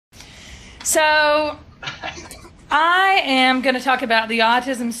So I am going to talk about the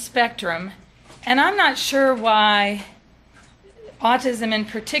autism spectrum, and I'm not sure why autism in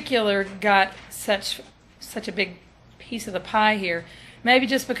particular got such a big piece of the pie here. Maybe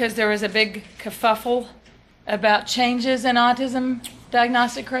just because there was a big kerfuffle about changes in autism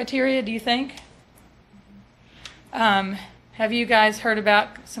diagnostic criteria, do you think? Have you guys heard about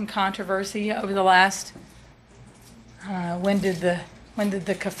some controversy over the last, when did the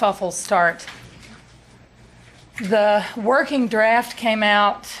kerfuffle start? The working draft came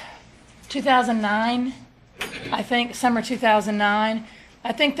out 2009, I think, summer 2009.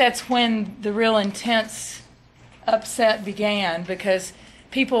 I think that's when the real intense upset began, because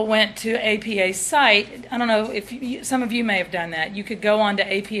people went to APA's site. I don't know if some of you may have done that. You could go on to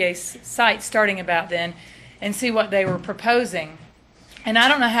APA's site starting about then and see what they were proposing. And I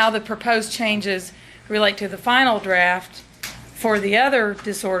don't know how the proposed changes relate to the final draft for the other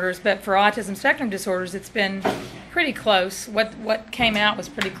disorders, but for autism spectrum disorders, it's been pretty close. What came out was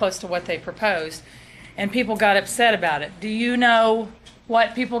pretty close to what they proposed, and people got upset about it. Do you know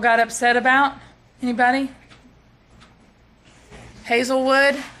what people got upset about? Anybody?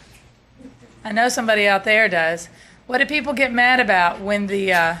 Hazelwood? I know somebody out there does. What did people get mad about when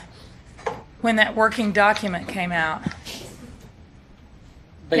that working document came out?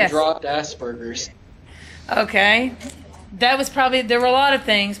 They Yes. dropped Asperger's. Okay. That was probably, there were a lot of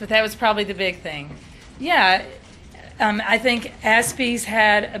things, but that was probably the big thing. Yeah, I think ASPES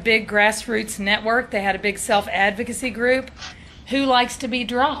had a big grassroots network. They had a big self-advocacy group. Who likes to be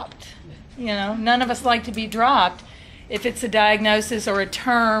dropped? You know, none of us like to be dropped if it's a diagnosis or a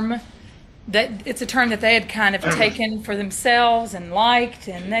term that it's a term that they had kind of taken for themselves and liked,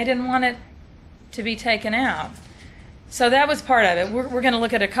 and they didn't want it to be taken out. So that was part of it. We're going to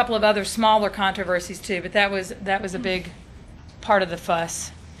look at a couple of other smaller controversies too, but that was a big part of the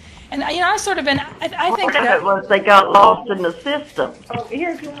fuss. And you know, I've sort of been. I think Part of that, it was they got lost in the system. Oh, here,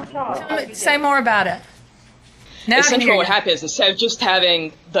 if you want to talk. say more about it. Now I can Essentially hear what you. happens, instead of just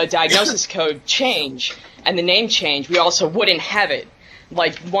having the diagnosis code change and the name change, we also wouldn't have it.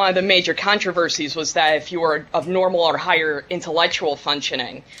 Like, one of the major controversies was that if you were of normal or higher intellectual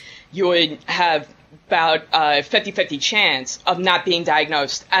functioning, you would have about a 50-50 chance of not being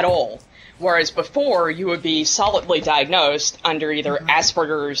diagnosed at all. Whereas before, you would be solidly diagnosed under either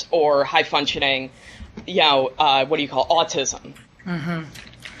Asperger's or high-functioning, autism.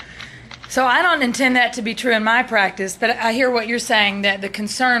 So I don't intend that to be true in my practice, but I hear what you're saying, that the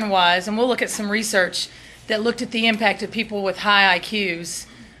concern was, and we'll look at some research that looked at the impact of people with high IQs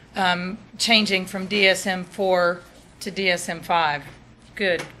changing from DSM-4 to DSM-5.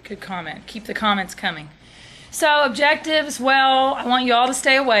 Good comment. Keep the comments coming. So objectives, well, I want you all to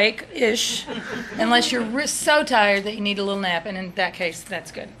stay awake-ish, unless you're so tired that you need a little nap, and in that case,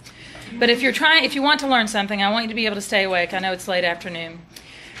 that's good. But if you want to learn something, I want you to be able to stay awake. I know it's late afternoon.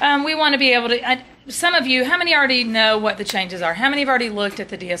 We want to be able to, some of you, how many already know what the changes are? How many have already looked at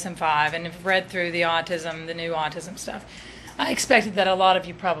the DSM-5 and have read through the new autism stuff? I expected that a lot of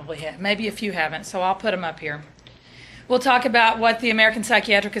you probably have. Maybe a few haven't, so I'll put them up here. We'll talk about what the American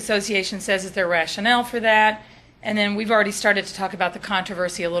Psychiatric Association says is their rationale for that, and then we've already started to talk about the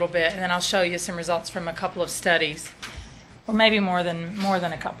controversy a little bit, and then I'll show you some results from a couple of studies, or maybe more than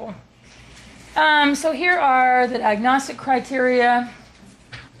a couple. So here are the diagnostic criteria.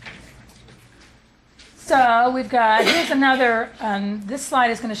 So we've got, here's another, this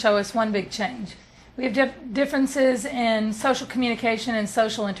slide is going to show us one big change. We have differences in social communication and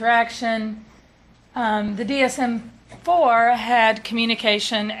social interaction. The DSM-4 had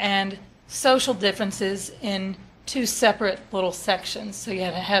communication and social differences in two separate little sections, so you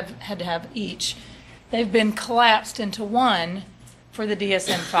had to have each. They've been collapsed into one for the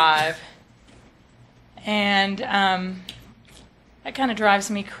DSM-5, and that kind of drives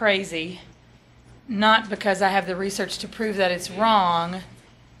me crazy. Not because I have the research to prove that it's wrong.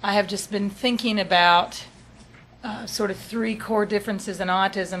 I have just been thinking about sort of three core differences in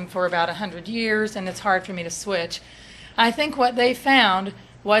autism for about 100 years, and it's hard for me to switch. I think what they found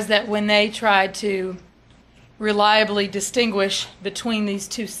was that when they tried to reliably distinguish between these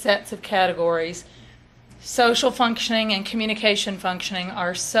two sets of categories, social functioning and communication functioning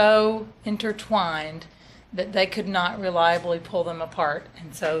are so intertwined that they could not reliably pull them apart,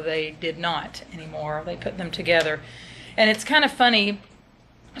 and so they did not anymore. They put them together. And it's kind of funny,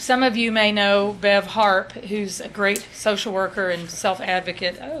 some of you may know Bev Harp, who's a great social worker and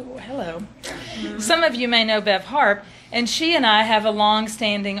self-advocate. Oh, hello. Some of you may know Bev Harp, and she and I have a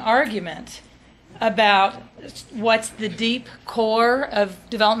long-standing argument about what's the deep core of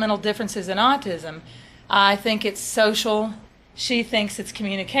developmental differences in autism. I think it's social. she thinks it's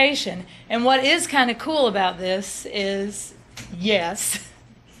communication. And what is kind of cool about this is, yes,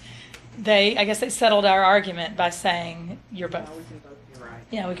 I guess they settled our argument by saying you're both. We can both be right.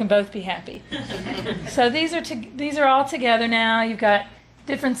 Yeah, we can both be happy. So these are all together now. You've got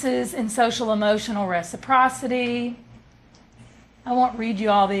differences in social emotional reciprocity. I won't read you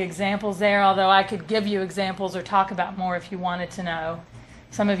all the examples there, although I could give you examples or talk about more if you wanted to know.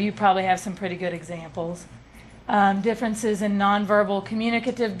 Some of you probably have some pretty good examples. Differences in nonverbal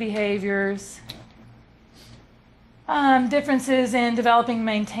communicative behaviors. Differences in developing,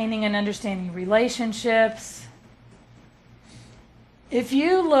 maintaining, and understanding relationships. If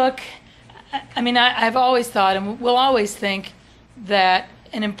you look, I mean, I've always thought, and will always think, that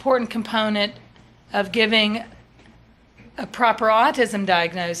an important component of giving a proper autism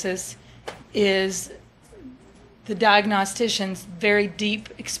diagnosis is the diagnostician's very deep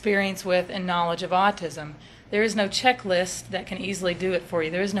experience with and knowledge of autism. There is no checklist that can easily do it for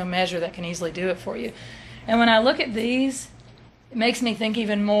you. There is no measure that can easily do it for you. And when I look at these, it makes me think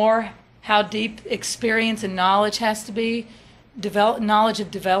even more how deep experience and knowledge has to be. Knowledge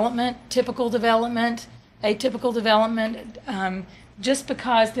of development, typical development, atypical development. Just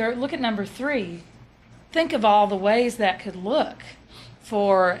because look at number 3. Think of all the ways that could look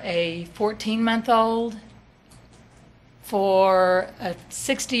for a 14-month-old, for a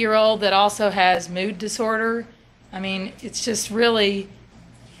 60-year-old that also has mood disorder. I mean, it's just really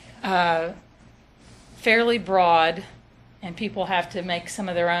fairly broad, and people have to make some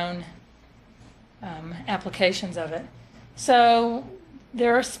of their own applications of it. So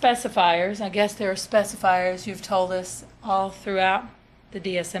there are specifiers. I guess there are specifiers you've told us all throughout the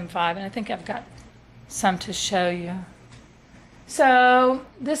DSM-5, and I think I've got some to show you. So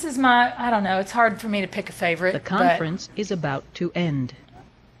this is I don't know, it's hard for me to pick a favorite. The conference is about to end.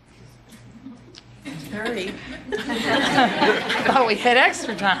 Hurry. Oh, we had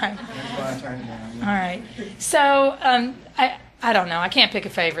extra time. All right. So I don't know, I can't pick a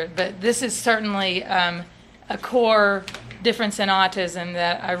favorite, but this is certainly a core difference in autism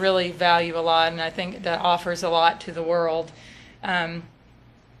that I really value a lot, and I think that offers a lot to the world.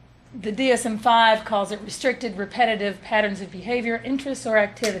 The DSM-5 calls it restricted, repetitive patterns of behavior, interests, or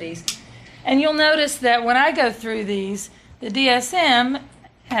activities. And you'll notice that when I go through these, the DSM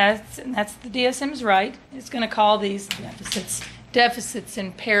has, and that's the DSM's right, it's going to call these deficits,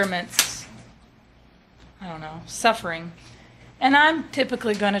 impairments, I don't know, suffering. And I'm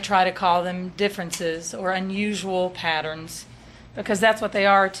typically going to try to call them differences or unusual patterns, because that's what they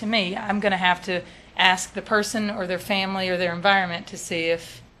are to me. I'm going to have to ask the person or their family or their environment to see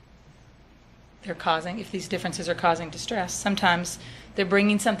if these differences are causing distress. Sometimes they're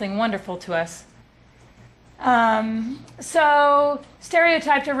bringing something wonderful to us. So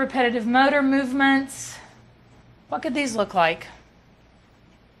stereotyped or repetitive motor movements. What could these look like?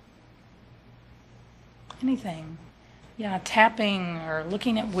 Anything. Yeah, tapping or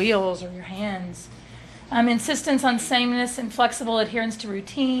looking at wheels or your hands. Insistence on sameness and flexible adherence to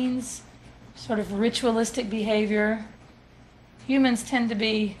routines, sort of ritualistic behavior. Humans tend to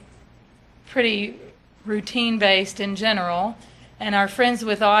be pretty routine-based in general, and our friends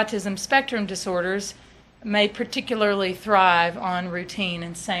with autism spectrum disorders may particularly thrive on routine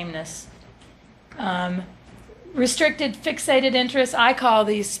and sameness. Restricted fixated interests, I call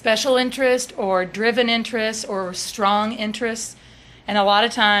these special interest or driven interests or strong interests. And a lot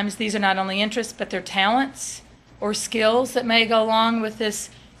of times these are not only interests, but they're talents or skills that may go along with this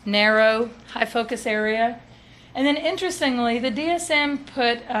narrow, high focus area. And then interestingly, the DSM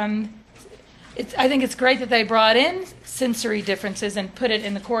put, I think it's great that they brought in sensory differences and put it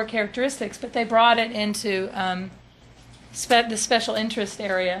in the core characteristics, but they brought it into the special interest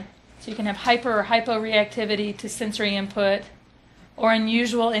area. So you can have hyper or hyporeactivity to sensory input, or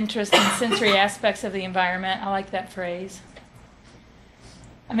unusual interest in sensory aspects of the environment. I like that phrase.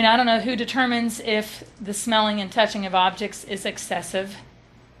 I mean, I don't know who determines if the smelling and touching of objects is excessive,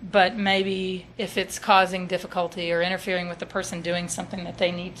 but maybe if it's causing difficulty or interfering with the person doing something that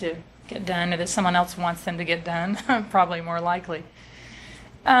they need to get done or that someone else wants them to get done, probably more likely.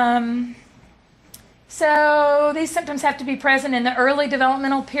 So these symptoms have to be present in the early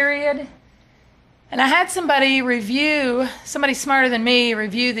developmental period. And I had somebody smarter than me,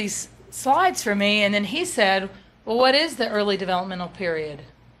 review these slides for me, and then he said, well, what is the early developmental period?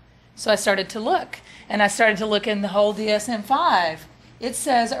 So I started to look, and I started to look in the whole DSM-5. It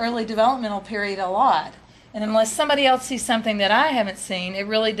says early developmental period a lot. And unless somebody else sees something that I haven't seen, it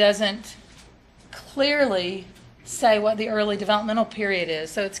really doesn't clearly say what the early developmental period is.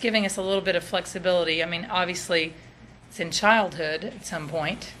 So it's giving us a little bit of flexibility. I mean, obviously, it's in childhood at some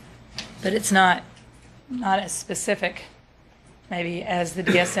point, but it's not as specific maybe as the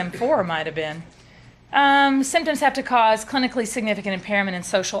DSM-4 might have been. Symptoms have to cause clinically significant impairment in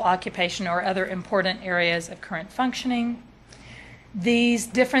social, occupation, or other important areas of current functioning. These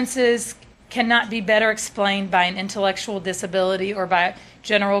differences cannot be better explained by an intellectual disability or by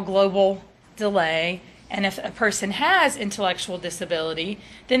general global delay. And if a person has intellectual disability,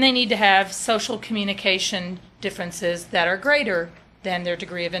 then they need to have social communication differences that are greater than their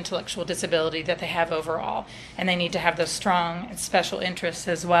degree of intellectual disability that they have overall. And they need to have those strong and special interests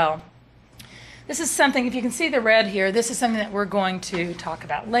as well. This is something, if you can see the red here, this is something that we're going to talk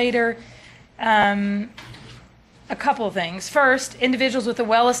about later. A couple of things. First, individuals with a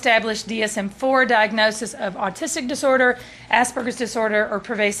well-established DSM-4 diagnosis of autistic disorder, Asperger's disorder, or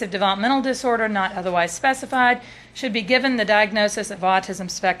pervasive developmental disorder not otherwise specified should be given the diagnosis of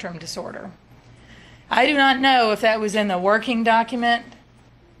autism spectrum disorder. I do not know if that was in the working document,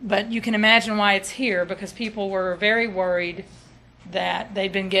 but you can imagine why it's here, because people were very worried that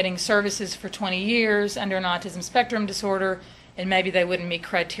they'd been getting services for 20 years under an autism spectrum disorder, and maybe they wouldn't meet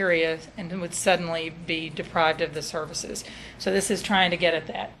criteria and would suddenly be deprived of the services. So this is trying to get at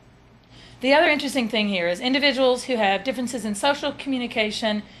that. The other interesting thing here is individuals who have differences in social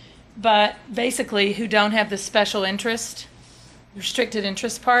communication, but basically who don't have the special interest, restricted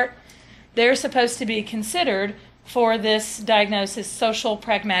interest part, they're supposed to be considered for this diagnosis, social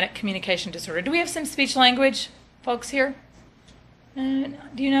pragmatic communication disorder. Do we have some speech language folks here? Do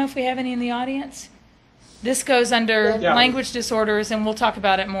you know if we have any in the audience? This goes under language disorders, and we'll talk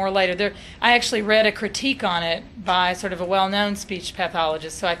about it more later. I actually read a critique on it by sort of a well-known speech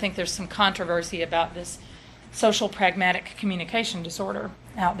pathologist, so I think there's some controversy about this social pragmatic communication disorder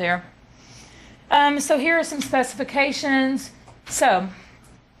out there. So here are some specifications. So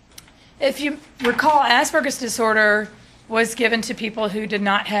if you recall, Asperger's disorder was given to people who did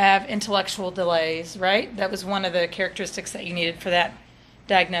not have intellectual delays, right? That was one of the characteristics that you needed for that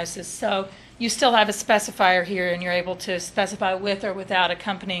diagnosis. So you still have a specifier here, and you're able to specify with or without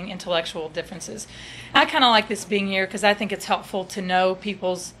accompanying intellectual differences. I kind of like this being here because I think it's helpful to know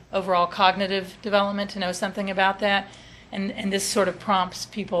people's overall cognitive development, to know something about that, and this sort of prompts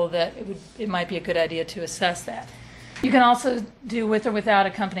people that it might be a good idea to assess that. You can also do with or without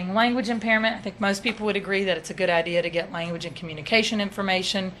accompanying language impairment. I think most people would agree that it's a good idea to get language and communication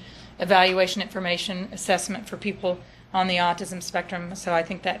information, evaluation information, assessment for people on the autism spectrum, so I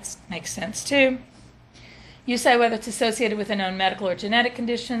think that makes sense too. You say whether it's associated with a known medical or genetic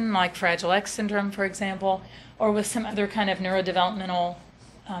condition, like Fragile X syndrome, for example, or with some other kind of neurodevelopmental,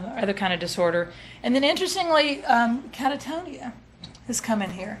 other kind of disorder. And then interestingly, catatonia has come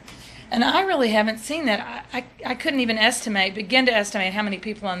in here. And I really haven't seen that. I couldn't even begin to estimate how many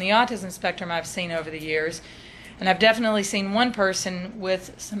people on the autism spectrum I've seen over the years. And I've definitely seen one person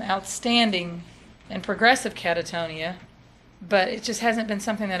with some outstanding and progressive catatonia, but it just hasn't been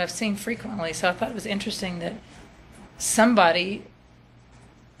something that I've seen frequently. So I thought it was interesting that somebody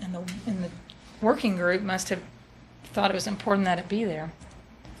in the working group must have thought it was important that it be there.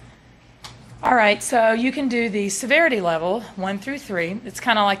 All right, so you can do the severity level, 1 through 3. It's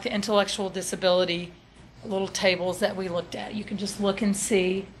kind of like the intellectual disability little tables that we looked at. You can just look and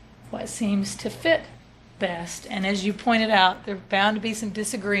see what seems to fit best. And as you pointed out, there's bound to be some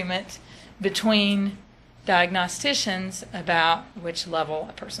disagreement between diagnosticians about which level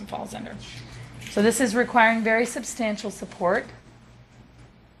a person falls under. So this is requiring very substantial support.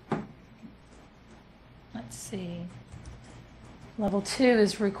 Let's see. Level 2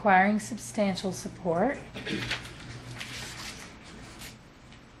 is requiring substantial support.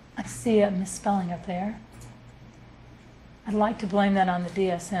 I see a misspelling up there. I'd like to blame that on the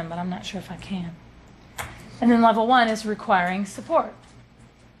DSM, but I'm not sure if I can. And then level 1 is requiring support.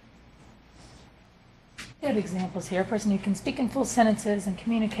 Good examples here. A person who can speak in full sentences and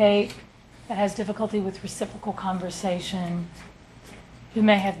communicate, that has difficulty with reciprocal conversation, who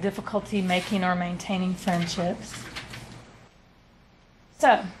may have difficulty making or maintaining friendships.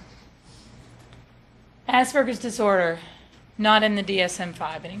 So, Asperger's disorder, not in the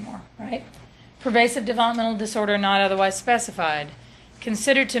DSM-5 anymore, right? Pervasive developmental disorder, not otherwise specified.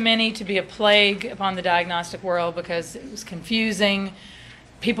 Considered to many to be a plague upon the diagnostic world because it was confusing.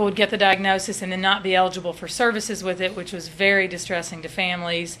 People would get the diagnosis and then not be eligible for services with it, which was very distressing to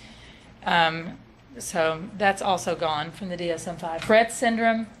families. So that's also gone from the DSM-5. Rett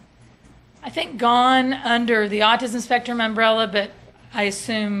syndrome, I think gone under the autism spectrum umbrella, but I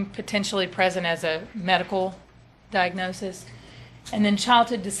assume potentially present as a medical diagnosis. And then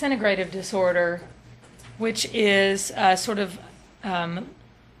childhood disintegrative disorder, which is a sort of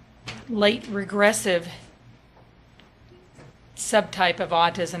late regressive subtype of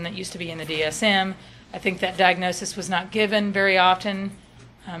autism that used to be in the DSM, I think that diagnosis was not given very often,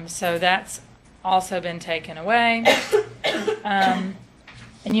 so that's also been taken away. And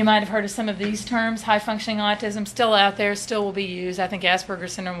you might have heard of some of these terms. High-functioning autism, still out there, still will be used. I think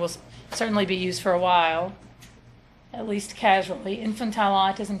Asperger's syndrome will certainly be used for a while, at least casually. Infantile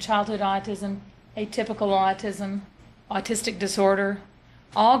autism, childhood autism, atypical autism, autistic disorder,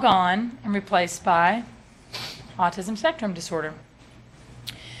 all gone and replaced by autism spectrum disorder.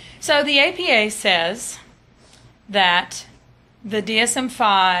 So the APA says that the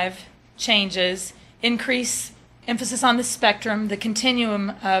DSM-5 changes increase emphasis on the spectrum, the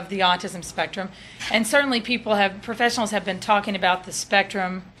continuum of the autism spectrum, and certainly professionals have been talking about the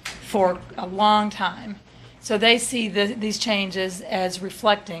spectrum for a long time. So they see these changes as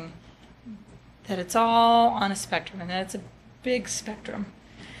reflecting that it's all on a spectrum and that it's a big spectrum.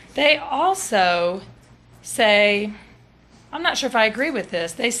 They also say, I'm not sure if I agree with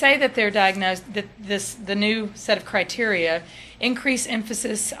this, they say that they're diagnosed, that the new set of criteria increase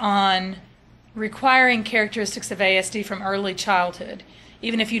emphasis on requiring characteristics of ASD from early childhood.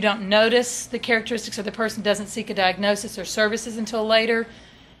 Even if you don't notice the characteristics or the person doesn't seek a diagnosis or services until later,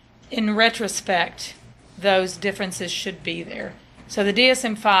 in retrospect, those differences should be there. So the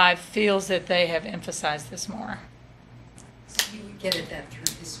DSM-5 feels that they have emphasized this more. So you would get at that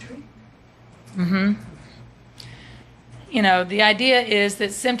through history? Mm-hmm. You know, the idea is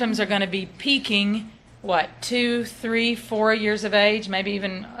that symptoms are going to be peaking, 2, 3, 4 years of age, maybe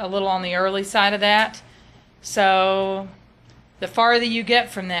even a little on the early side of that. So the farther you get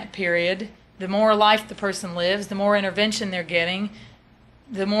from that period, the more life the person lives, the more intervention they're getting,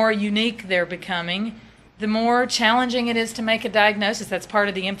 the more unique they're becoming, the more challenging it is to make a diagnosis. That's part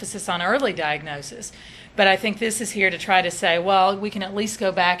of the emphasis on early diagnosis. But I think this is here to try to say, well, we can at least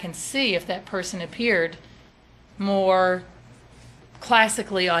go back and see if that person appeared more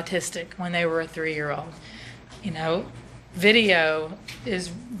classically autistic when they were a 3-year-old. You know, video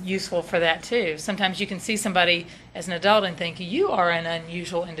is useful for that too. Sometimes you can see somebody as an adult and think, you are an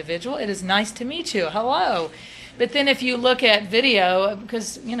unusual individual. It is nice to meet you. Hello. But then if you look at video,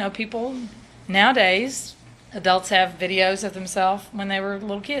 because, you know, people nowadays, adults have videos of themselves when they were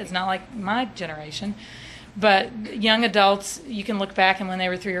little kids, not like my generation. But young adults, you can look back and when they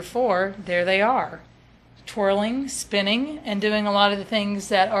were 3 or 4, there they are, twirling, spinning, and doing a lot of the things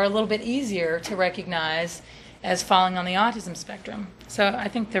that are a little bit easier to recognize as falling on the autism spectrum. So I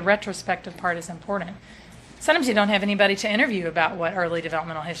think the retrospective part is important. Sometimes you don't have anybody to interview about what early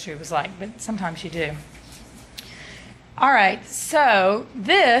developmental history was like, but sometimes you do. All right, so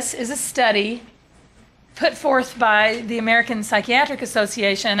this is a study put forth by the American Psychiatric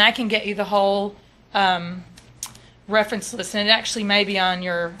Association, and I can get you the whole reference list, and it actually may be on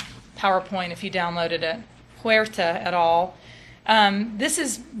your PowerPoint if you downloaded it. Huerta et al. This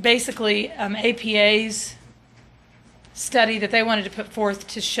is basically APA's study that they wanted to put forth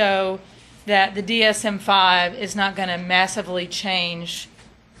to show that the DSM-5 is not going to massively change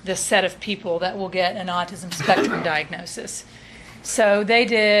the set of people that will get an autism spectrum diagnosis. So they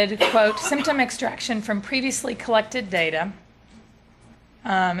did, quote, symptom extraction from previously collected data,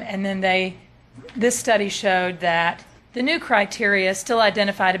 and then this study showed that the new criteria still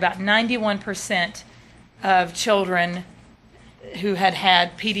identified about 91% of children who had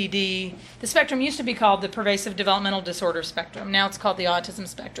had PDD. The spectrum used to be called the pervasive developmental disorder spectrum. Now it's called the autism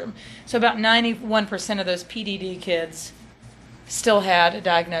spectrum. So about 91% of those PDD kids still had a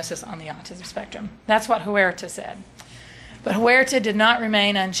diagnosis on the autism spectrum. That's what Huerta said. But Huerta did not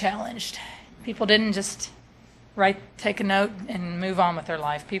remain unchallenged. People didn't just take a note and move on with their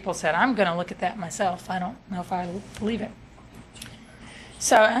life. People said, I'm going to look at that myself. I don't know if I believe it.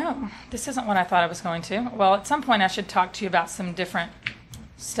 So, this isn't what I thought I was going to. Well, at some point I should talk to you about some different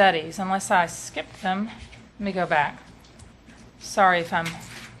studies, unless I skipped them. Let me go back. Sorry if I'm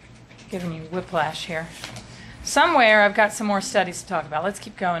giving you whiplash here. Somewhere I've got some more studies to talk about. Let's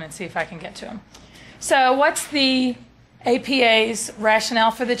keep going and see if I can get to them. So what's the APA's rationale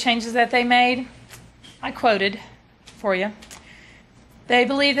for the changes that they made? I quoted for you. They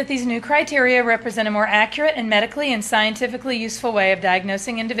believe that these new criteria represent a more accurate and medically and scientifically useful way of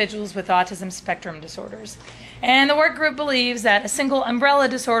diagnosing individuals with autism spectrum disorders. And the work group believes that a single umbrella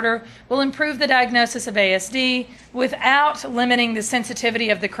disorder will improve the diagnosis of ASD without limiting the sensitivity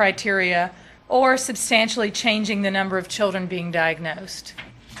of the criteria or substantially changing the number of children being diagnosed.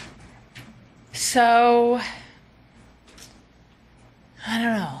 So, I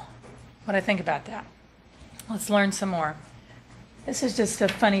don't know what I think about that. Let's learn some more. This is just a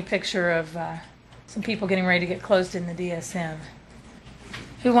funny picture of some people getting ready to get closed in the DSM.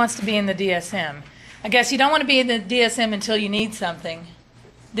 Who wants to be in the DSM? I guess you don't want to be in the DSM until you need something.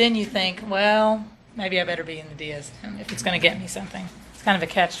 Then you think, well, maybe I better be in the DSM if it's going to get me something. It's kind of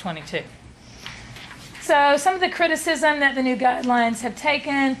a catch-22. So some of the criticism that the new guidelines have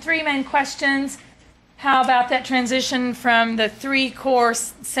taken, 3 main questions. How about that transition from the 3 core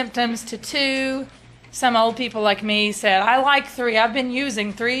symptoms to 2? Some old people like me said, I like 3. I've been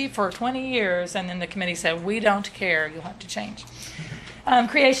using 3 for 20 years. And then the committee said, we don't care. You'll have to change.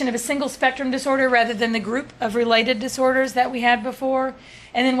 Creation of a single spectrum disorder rather than the group of related disorders that we had before.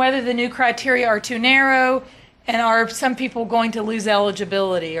 And then whether the new criteria are too narrow, and are some people going to lose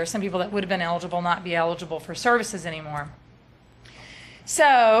eligibility, or some people that would have been eligible not be eligible for services anymore.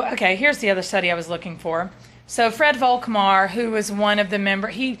 So, okay, here's the other study I was looking for. So Fred Volkmar, who was one of the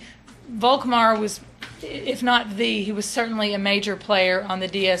members, Volkmar was, if not he was certainly a major player on the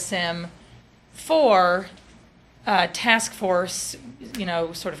DSM-4 task force,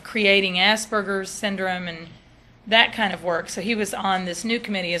 sort of creating Asperger's syndrome and that kind of work. So he was on this new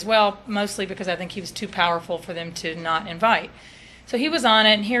committee as well, mostly because I think he was too powerful for them to not invite. So he was on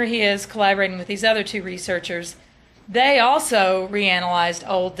it, and here he is collaborating with these other 2 researchers. They also reanalyzed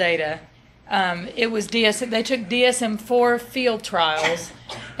old data. They took DSM-4 field trials,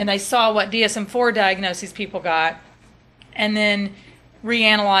 and they saw what DSM-4 diagnoses people got, and then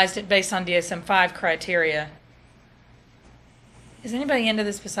reanalyzed it based on DSM-5 criteria. Is anybody into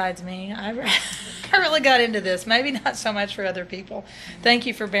this besides me? I really got into this. Maybe not so much for other people. Thank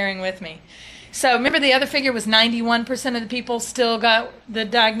you for bearing with me. So remember the other figure was 91% of the people still got the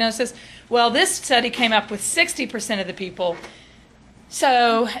diagnosis? Well, this study came up with 60% of the people.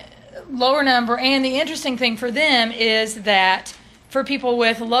 So lower number. And the interesting thing for them is that for people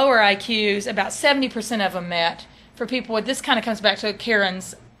with lower IQs, about 70% of them met. For people with, this kind of comes back to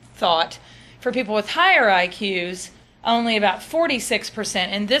Karen's thought, for people with higher IQs, only about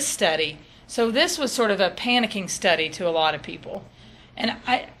 46% in this study. So this was sort of a panicking study to a lot of people. And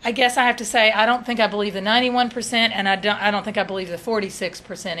I guess I have to say, I don't think I believe the 91%, and I don't think I believe the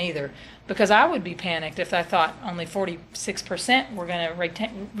 46% either, because I would be panicked if I thought only 46% were going to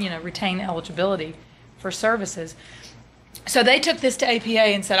retain eligibility for services. So they took this to APA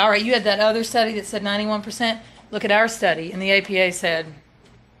and said, all right, you had that other study that said 91%. Look at our study. And the APA said,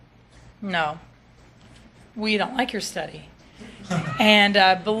 no, we don't like your study. And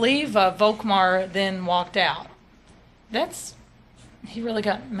I believe Volkmar then walked out. He really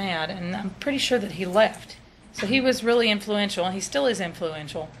got mad, and I'm pretty sure that he left. So he was really influential, and he still is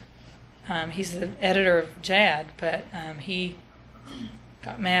influential. He's the editor of JAD, but he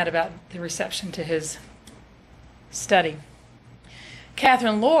got mad about the reception to his study.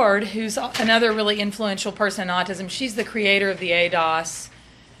 Catherine Lord, who's another really influential person in autism, she's the creator of the ADOS.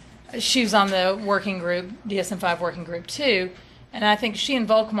 She was on the working group, DSM-5 working group too, and I think she and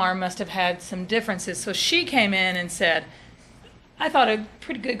Volkmar must have had some differences. So she came in and said, I thought a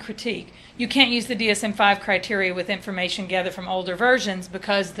pretty good critique. You can't use the DSM-5 criteria with information gathered from older versions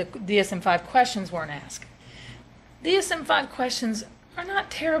because the DSM-5 questions weren't asked. DSM-5 questions are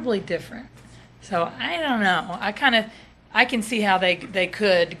not terribly different. So I don't know. I can see how they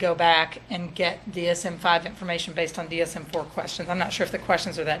could go back and get DSM-5 information based on DSM-4 questions. I'm not sure if the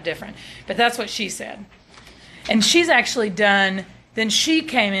questions are that different, but that's what she said. And she's actually done, then she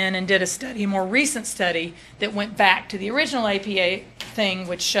came in and did a study, a more recent study, that went back to the original APA thing,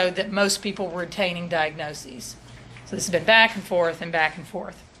 which showed that most people were retaining diagnoses. So this has been back and forth and back and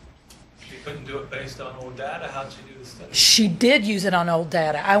forth. She couldn't do it based on old data. How'd she do the study? She did use it on old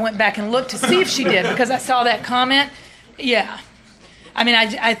data. I went back and looked to see if she did, because I saw that comment. Yeah. I mean,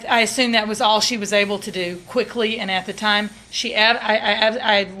 I assume that was all she was able to do quickly, and at the time,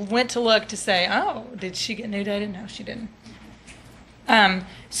 I went to look to say, oh, did she get new data? No, she didn't.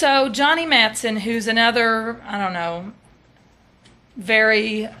 So Johnny Matson, who's another, I don't know,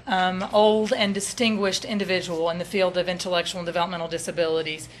 very old and distinguished individual in the field of intellectual and developmental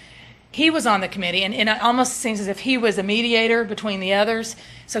disabilities, he was on the committee, and it almost seems as if he was a mediator between the others.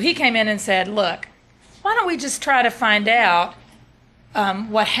 So he came in and said, look, why don't we just try to find out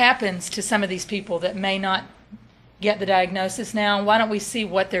what happens to some of these people that may not get the diagnosis now? Why don't we see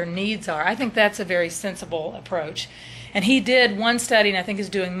what their needs are? I think that's a very sensible approach. And he did one study, and I think is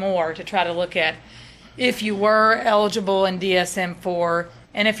doing more, to try to look at if you were eligible in DSM-4,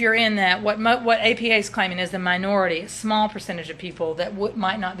 and if you're in that, what APA is claiming is the minority, a small percentage of people that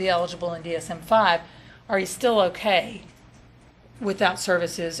might not be eligible in DSM-5, are you still okay without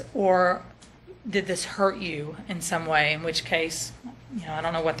services, or did this hurt you in some way, in which case, I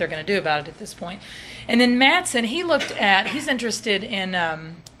don't know what they're going to do about it at this point. And then Matson, he's interested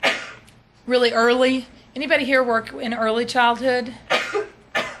in really early. Anybody here work in early childhood?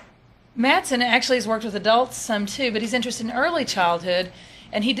 Matson actually has worked with adults some too, but he's interested in early childhood,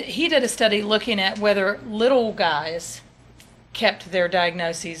 And he did a study looking at whether little guys kept their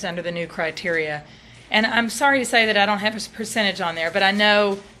diagnoses under the new criteria. And I'm sorry to say that I don't have a percentage on there, but I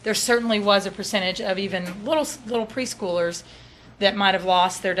know there certainly was a percentage of even little preschoolers that might have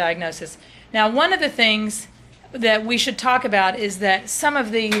lost their diagnosis. Now, one of the things that we should talk about is that some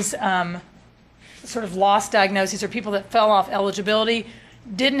of these sort of lost diagnoses, or people that fell off eligibility,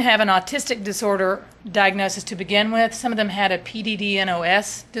 didn't have an autistic disorder diagnosis to begin with. Some of them had a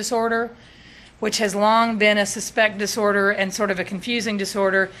PDD-NOS disorder, which has long been a suspect disorder and sort of a confusing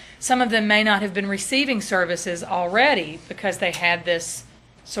disorder. Some of them may not have been receiving services already because they had this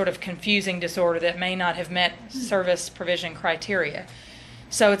sort of confusing disorder that may not have met service provision criteria.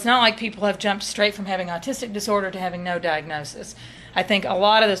 So it's not like people have jumped straight from having autistic disorder to having no diagnosis. I think a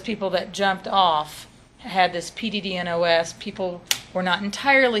lot of those people that jumped off had this PDD-NOS. People were not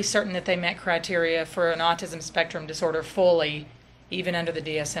entirely certain that they met criteria for an autism spectrum disorder fully, even under the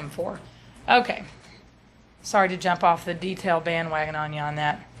DSM-4. Okay, sorry to jump off the detail bandwagon on you on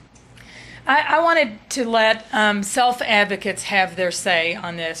that. I wanted to let self-advocates have their say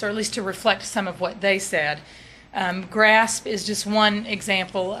on this, or at least to reflect some of what they said. GRASP is just one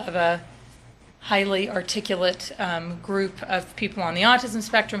example of a highly articulate group of people on the autism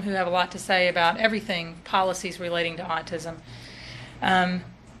spectrum who have a lot to say about everything, policies relating to autism.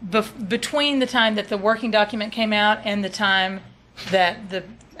 Between the time that the working document came out and the time that the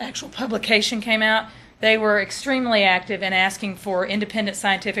actual publication came out, they were extremely active in asking for independent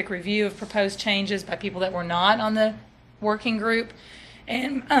scientific review of proposed changes by people that were not on the working group,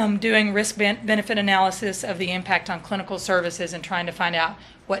 and doing risk-benefit analysis of the impact on clinical services and trying to find out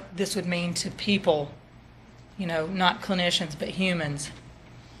what this would mean to people, you know, not clinicians, but humans.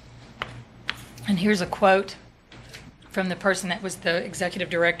 And here's a quote from the person that was the executive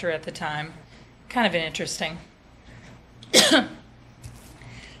director at the time. Kind of interesting.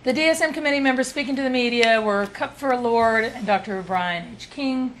 The DSM committee members speaking to the media were Kupfer, Lord, and Dr. Brian H.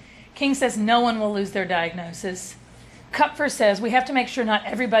 King. King says no one will lose their diagnosis. Kupfer says we have to make sure not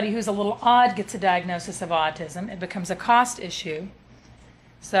everybody who's a little odd gets a diagnosis of autism. It becomes a cost issue.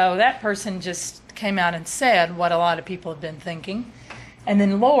 So that person just came out and said what a lot of people have been thinking. And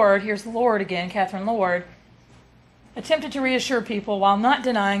then Lord, here's Lord again, Catherine Lord, attempted to reassure people while not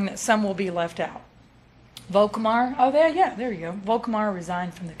denying that some will be left out. Volkmar, there you go. Volkmar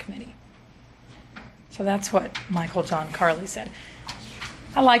resigned from the committee. So that's what Michael John Carley said.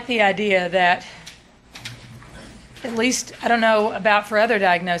 I like the idea that, at least, I don't know about for other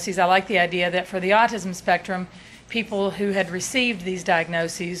diagnoses, I like the idea that for the autism spectrum, people who had received these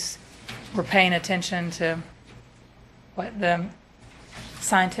diagnoses were paying attention to what the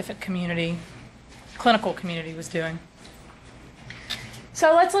scientific community, clinical community was doing.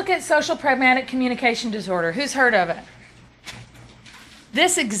 So let's look at social pragmatic communication disorder. Who's heard of it?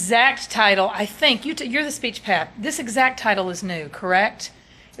 This exact title, I think, you're the speech path. This exact title is new, correct?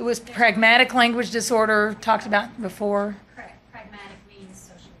 It was pragmatic language disorder, talked about before. Correct. Pragmatic means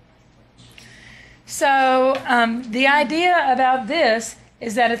social language. So the idea about this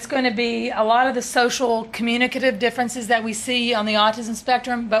is that it's going to be a lot of the social communicative differences that we see on the autism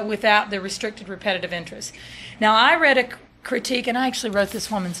spectrum, but without the restricted repetitive interest. Now, I read a critique, and I actually wrote this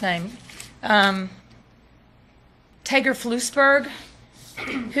woman's name, Tager Flusberg,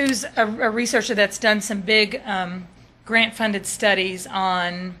 who's a researcher that's done some big grant-funded studies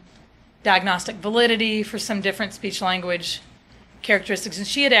on diagnostic validity for some different speech-language characteristics. And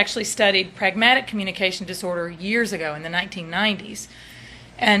she had actually studied pragmatic communication disorder years ago in the 1990s.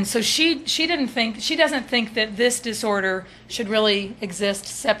 And so she doesn't think that this disorder should really exist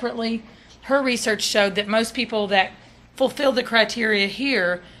separately. Her research showed that most people that fulfill the criteria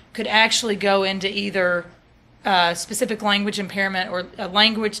here could actually go into either specific language impairment or a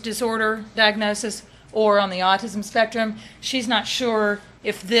language disorder diagnosis, or on the autism spectrum. She's not sure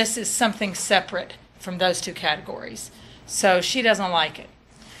if this is something separate from those two categories. So she doesn't like it.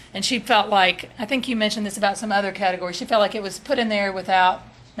 And she felt like, I think you mentioned this about some other categories, she felt like it was put in there without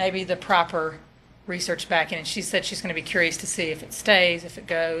maybe the proper research backing. And she said she's going to be curious to see if it stays, if it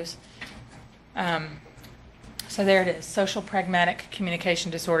goes. So there it is, social pragmatic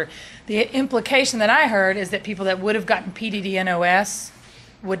communication disorder. The implication that I heard is that people that would have gotten PDD-NOS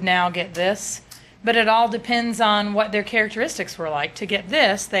would now get this. But it all depends on what their characteristics were like. To get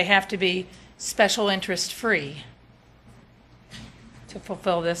this, they have to be special interest free to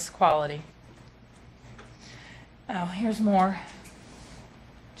fulfill this quality. Oh, here's more,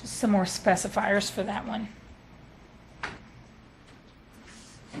 just some more specifiers for that one.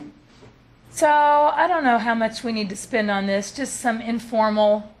 So I don't know how much we need to spend on this, just some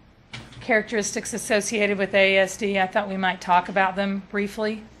informal characteristics associated with ASD. I thought we might talk about them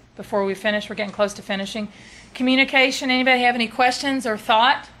briefly before we finish. We're getting close to finishing. Communication, anybody have any questions or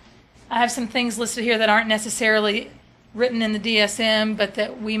thought? I have some things listed here that aren't necessarily written in the DSM, but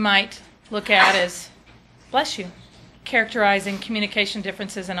that we might look at as, bless you, characterizing communication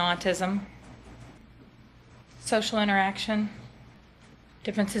differences in autism. Social interaction,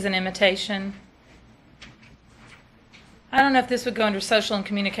 differences in imitation. I don't know if this would go under social and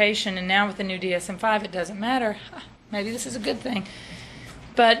communication, and now with the new DSM-5 it doesn't matter. Maybe this is a good thing.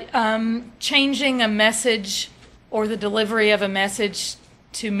 But changing a message or the delivery of a message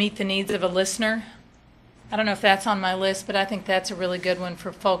to meet the needs of a listener. I don't know if that's on my list, but I think that's a really good one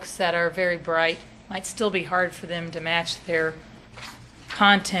for folks that are very bright. Might still be hard for them to match their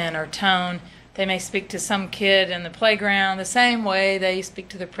content or tone. They may speak to some kid in the playground the same way they speak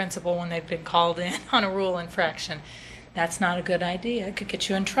to the principal when they've been called in on a rule infraction. That's not a good idea. It could get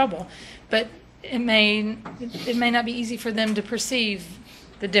you in trouble. But it may not be easy for them to perceive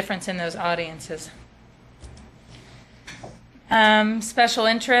the difference in those audiences. Special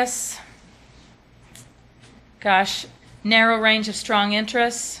interests. Gosh, narrow range of strong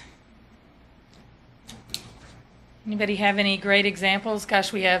interests. Anybody have any great examples?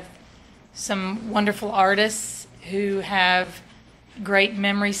 Gosh, we have some wonderful artists who have great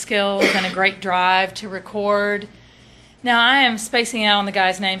memory skills and a great drive to record. Now, I am spacing out on the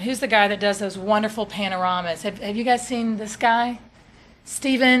guy's name. Who's the guy that does those wonderful panoramas? Have you guys seen this guy?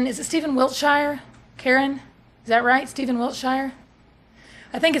 Is it Stephen Wiltshire? Karen? Is that right? Stephen Wiltshire?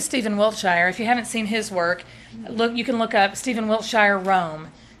 I think it's Stephen Wiltshire. If you haven't seen his work, you can look up Stephen Wiltshire Rome,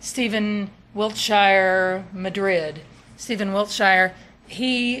 Stephen Wiltshire Madrid, Stephen Wiltshire.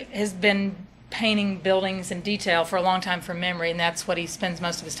 He has been painting buildings in detail for a long time from memory, and that's what he spends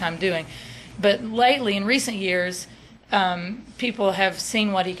most of his time doing. But lately, in recent years, people have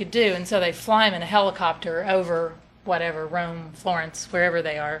seen what he could do, and so they fly him in a helicopter over whatever, Rome, Florence, wherever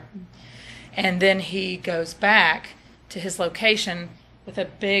they are. And then he goes back to his location with a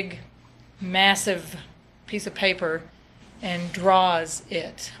big, massive piece of paper and draws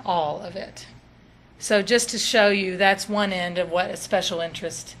it, all of it. So just to show you, that's one end of what a special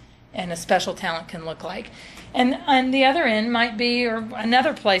interest and a special talent can look like. And on the other end might be, or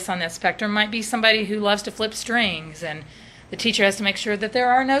another place on that spectrum, might be somebody who loves to flip strings, and the teacher has to make sure that there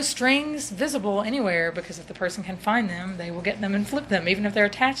are no strings visible anywhere, because if the person can find them, they will get them and flip them, even if they're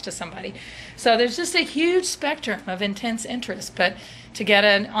attached to somebody. So there's just a huge spectrum of intense interest, but to get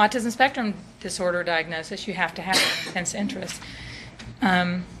an autism spectrum disorder diagnosis, you have to have an intense interest.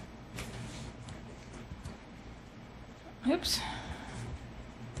 Oops.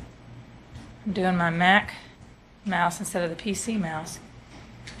 I'm doing my Mac mouse instead of the PC mouse.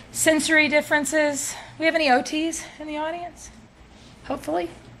 Sensory differences. We have any OTs in the audience?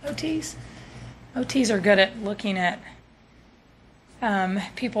 Hopefully, OTs. OTs are good at looking at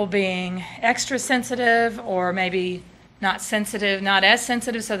people being extra sensitive, or maybe not sensitive, not as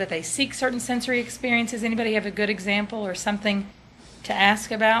sensitive, so that they seek certain sensory experiences. Anybody have a good example or something to ask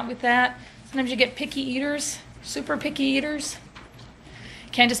about with that? Sometimes you get picky eaters, super picky eaters.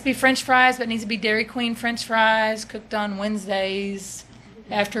 Can't just be French fries, but it needs to be Dairy Queen French fries cooked on Wednesdays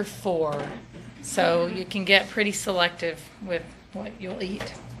after 4. So you can get pretty selective with what you'll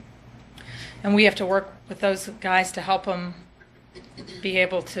eat. And we have to work with those guys to help them be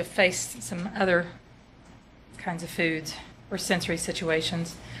able to face some other kinds of foods or sensory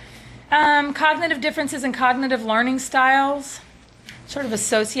situations. Cognitive differences and cognitive learning styles, sort of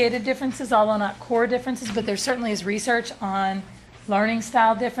associated differences, although not core differences, but there certainly is research on learning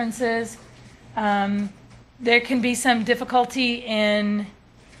style differences. There can be some difficulty in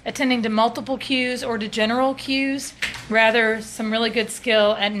attending to multiple cues or to general cues, rather some really good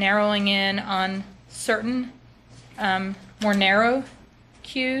skill at narrowing in on certain more narrow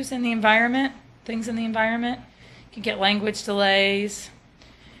cues in the environment, things in the environment. Can get language delays,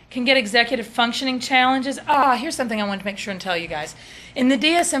 can get executive functioning challenges. Here's something I wanted to make sure and tell you guys. In the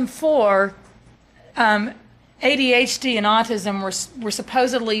DSM-4, ADHD and autism were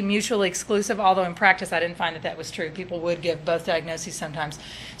supposedly mutually exclusive, although in practice I didn't find that was true. People would give both diagnoses sometimes.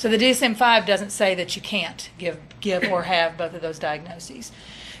 So the DSM-5 doesn't say that you can't give or have both of those diagnoses.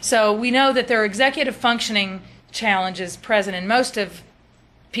 So we know that there are executive functioning challenges present in most of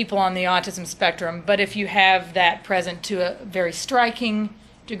people on the autism spectrum, but if you have that present to a very striking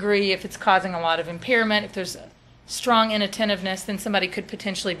degree, if it's causing a lot of impairment, if there's strong inattentiveness, then somebody could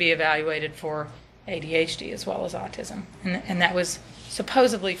potentially be evaluated for ADHD as well as autism. And that was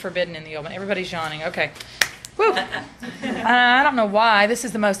supposedly forbidden in the open. Everybody's yawning. Okay. Whew. I don't know why. This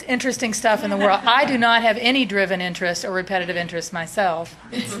is the most interesting stuff in the world. I do not have any driven interest or repetitive interest myself.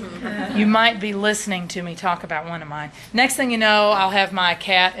 You might be listening to me talk about one of mine. Next thing you know, I'll have my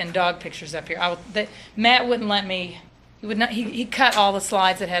cat and dog pictures up here. Matt wouldn't let me. He would not. He cut all the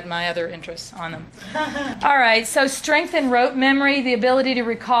slides that had my other interests on them. All right. So strength and rote memory, the ability to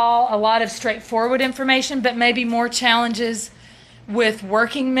recall a lot of straightforward information, but maybe more challenges with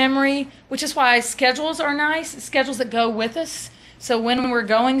working memory, which is why schedules are nice, schedules that go with us. So when we're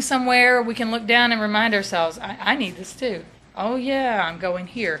going somewhere, we can look down and remind ourselves, I need this too. Oh yeah, I'm going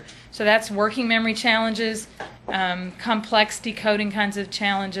here. So that's working memory challenges, complex decoding kinds of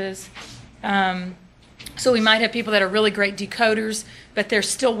challenges. So we might have people that are really great decoders, but they're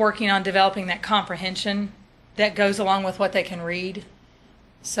still working on developing that comprehension that goes along with what they can read.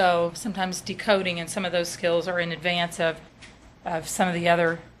 So sometimes decoding and some of those skills are in advance of some of the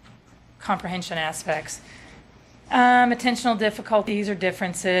other comprehension aspects. Attentional difficulties or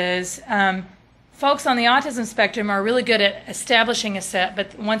differences. Folks on the autism spectrum are really good at establishing a set,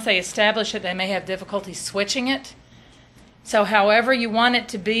 but once they establish it, they may have difficulty switching it. So however you want it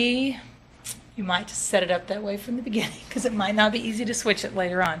to be, you might set it up that way from the beginning because it might not be easy to switch it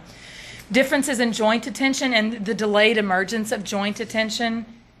later on. Differences in joint attention and the delayed emergence of joint attention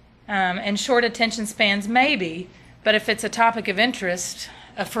and short attention spans maybe, but if it's a topic of interest,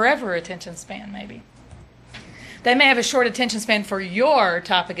 a forever attention span maybe. They may have a short attention span for your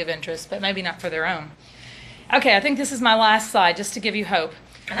topic of interest, but maybe not for their own. Okay, I think this is my last slide, just to give you hope.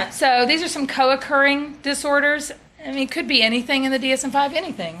 So these are some co-occurring disorders. I mean, it could be anything in the DSM-5,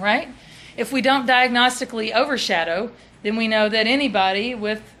 anything, right? If we don't diagnostically overshadow, then we know that anybody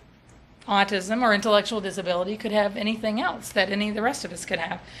with autism or intellectual disability could have anything else that any of the rest of us could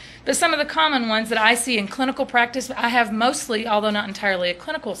have. But some of the common ones that I see in clinical practice, I have mostly, although not entirely, a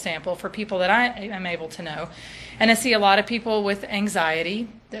clinical sample for people that I am able to know. And I see a lot of people with anxiety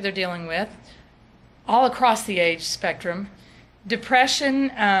that they're dealing with, all across the age spectrum.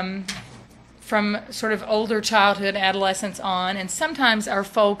 Depression from sort of older childhood, adolescence on, and sometimes our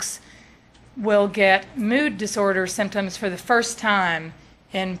folks will get mood disorder symptoms for the first time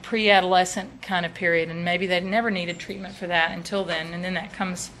in pre-adolescent kind of period, and maybe they never needed treatment for that until then, and then that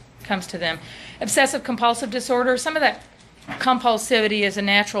comes to them. Obsessive compulsive disorder, some of that compulsivity is a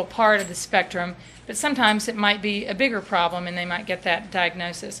natural part of the spectrum, but sometimes it might be a bigger problem and they might get that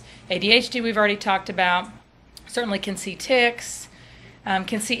diagnosis. ADHD we've already talked about, certainly can see tics,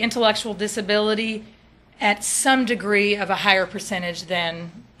 can see intellectual disability at some degree of a higher percentage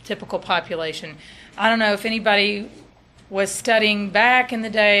than typical population. I don't know if anybody was studying back in the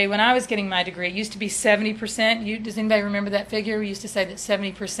day when I was getting my degree. It used to be 70%. Does anybody remember that figure? We used to say that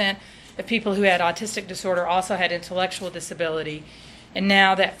 70% of people who had autistic disorder also had intellectual disability. And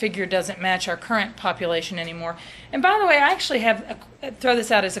now that figure doesn't match our current population anymore. And by the way, I actually throw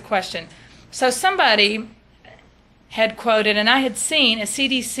this out as a question. So somebody had quoted, and I had seen a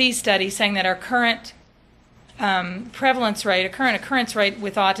CDC study saying that our current prevalence rate, a current occurrence rate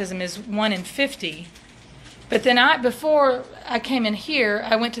with autism is 1 in 50. But then before I came in here,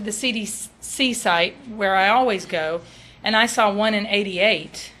 I went to the CDC site where I always go, and I saw 1 in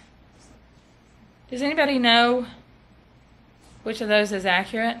 88. Does anybody know which of those is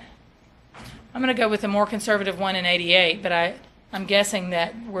accurate? I'm going to go with a more conservative 1 in 88, but I'm guessing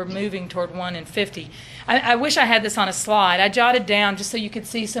that we're moving toward 1 in 50. I wish I had this on a slide. I jotted down just so you could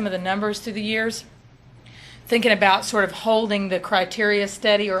see some of the numbers through the years, thinking about sort of holding the criteria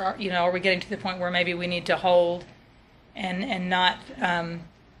steady, or are we getting to the point where maybe we need to hold and not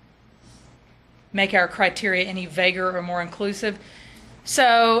make our criteria any vaguer or more inclusive?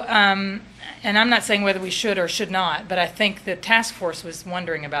 So, and I'm not saying whether we should or should not, but I think the task force was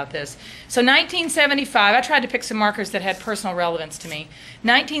wondering about this. So 1975, I tried to pick some markers that had personal relevance to me.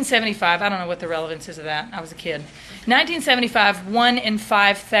 1975, I don't know what the relevance is of that. I was a kid. 1975, 1 in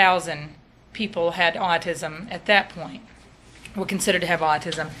 5,000 people had autism at that point, were considered to have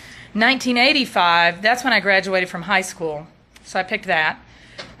autism. 1985, that's when I graduated from high school, so I picked that.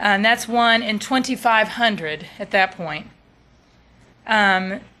 And that's 1 in 2,500 at that point.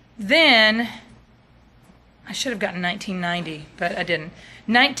 Then, I should have gotten 1990, but I didn't.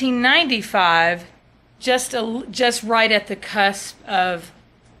 1995, just right at the cusp of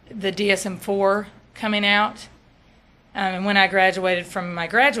the DSM-4 coming out. And when I graduated from my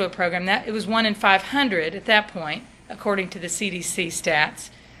graduate program, it was 1 in 500 at that point, according to the CDC stats.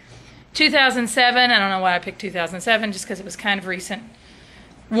 2007, I don't know why I picked 2007, just because it was kind of recent.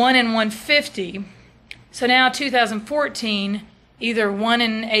 1 in 150. So now 2014, either 1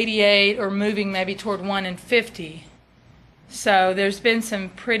 in 88 or moving maybe toward 1 in 50. So there's been some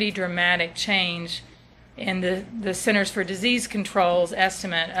pretty dramatic change in the Centers for Disease Control's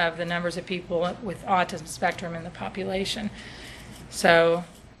estimate of the numbers of people with autism spectrum in the population. So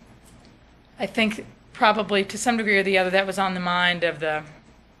I think probably to some degree or the other that was on the mind of the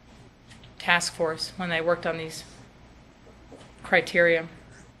task force when they worked on these criteria.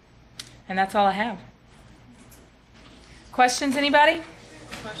 And that's all I have. Questions, anybody?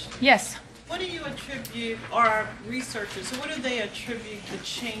 Question. Yes. What do you attribute, or researchers, so what do they attribute the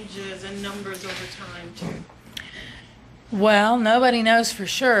changes in numbers over time to? Well, nobody knows for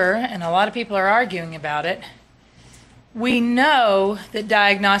sure, and a lot of people are arguing about it. We know that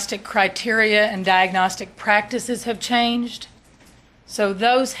diagnostic criteria and diagnostic practices have changed. So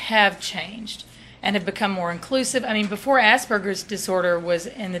those have changed and have become more inclusive. I mean, before Asperger's disorder was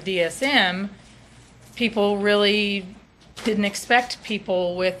in the DSM, people really didn't expect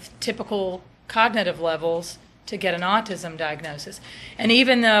people with typical cognitive levels to get an autism diagnosis. And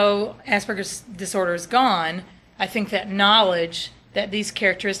even though Asperger's disorder is gone, I think that knowledge that these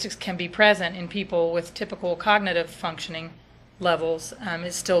characteristics can be present in people with typical cognitive functioning levels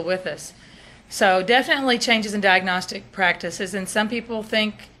is still with us. So definitely changes in diagnostic practices, and some people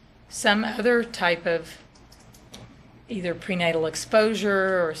think some other type of either prenatal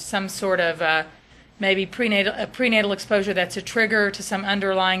exposure or some sort of maybe prenatal exposure that's a trigger to some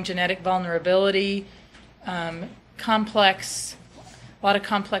underlying genetic vulnerability. A lot of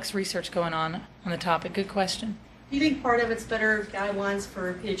complex research going on the topic. Good question. Do you think part of it's better guidelines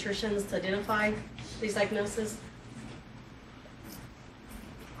for pediatricians to identify these diagnoses?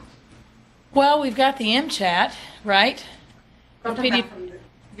 Well, we've got the MChat, right? I'm talking about from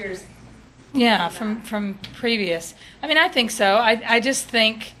years. Yeah, from previous. I mean, I think so. I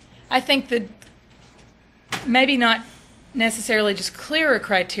think that maybe not necessarily just clearer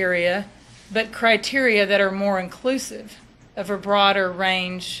criteria, but criteria that are more inclusive of a broader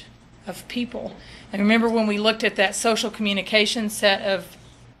range of people. And remember when we looked at that social communication set of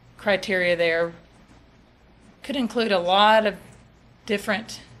criteria there, could include a lot of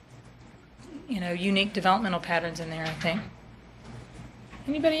different, unique developmental patterns in there, I think.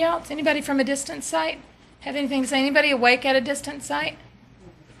 Anybody else? Anybody from a distant site have anything to say? Anybody awake at a distant site?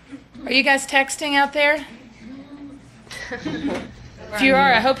 Are you guys texting out there? If you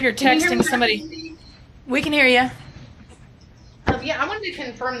are, I hope you're texting somebody. We can hear you. Yeah, I wanted to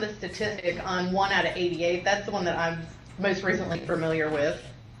confirm the statistic on 1 out of 88. That's the one that I'm most recently familiar with.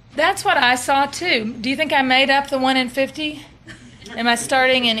 That's what I saw too. Do you think I made up the 1 in 50? Am I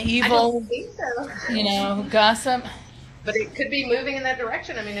starting an evil, I don't think so. Gossip? But it could be moving in that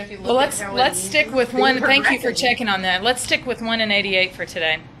direction. I mean, if you look Well, at how let's stick with 1. Thank you for progressing. checking on that. Let's stick with 1 in 88 for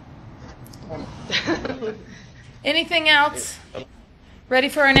today. Anything else? Ready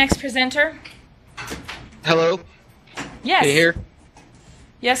for our next presenter? Hello? Yes. Can you hear?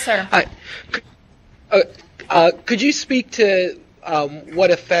 Yes, sir. Hi. Could you speak to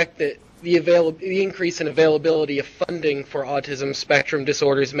what effect that the increase in availability of funding for autism spectrum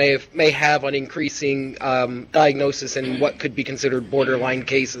disorders may have on increasing diagnosis and what could be considered borderline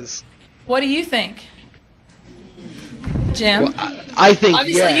cases? What do you think, Jim? Well, I think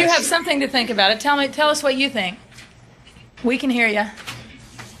Obviously, yes. you have something to think about it. Tell us what you think. We can hear you.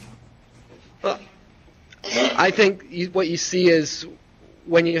 Well, I think what you see is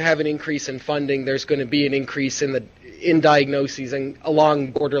when you have an increase in funding, there's going to be an increase in diagnoses and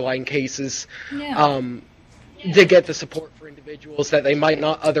along borderline cases to get the support for individuals that they might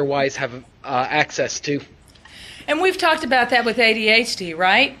not otherwise have access to. And we've talked about that with ADHD,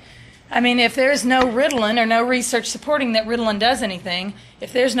 right? I mean, if there's no Ritalin or no research supporting that Ritalin does anything,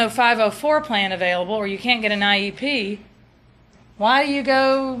 if there's no 504 plan available or you can't get an IEP, why do you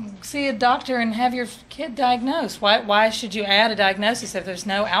go see a doctor and have your kid diagnosed? Why should you add a diagnosis if there's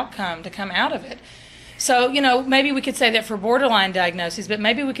no outcome to come out of it? So, maybe we could say that for borderline diagnoses, but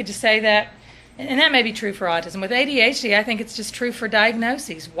maybe we could just say that, and that may be true for autism. With ADHD, I think it's just true for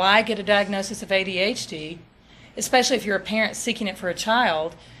diagnoses. Why get a diagnosis of ADHD, especially if you're a parent seeking it for a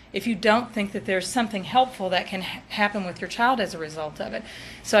child, if you don't think that there's something helpful that can happen with your child as a result of it?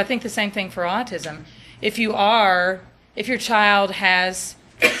 So I think the same thing for autism. If your child has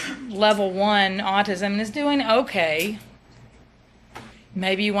level 1 autism and is doing okay,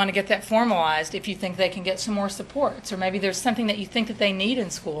 maybe you want to get that formalized if you think they can get some more supports, or maybe there's something that you think that they need in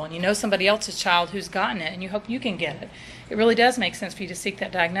school and you know somebody else's child who's gotten it and you hope you can get it. It really does make sense for you to seek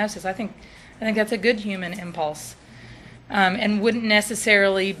that diagnosis. I think that's a good human impulse, and wouldn't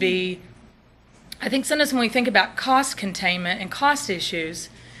necessarily be. I think sometimes when we think about cost containment and cost issues,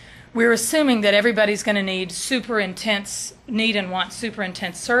 we're assuming that everybody's going to need and want super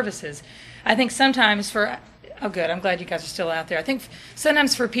intense services. I think sometimes for Oh, good. I'm glad you guys are still out there. I think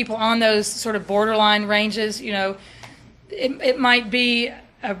sometimes for people on those sort of borderline ranges, you know, it might be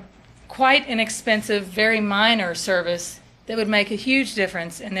quite an expensive, very minor service that would make a huge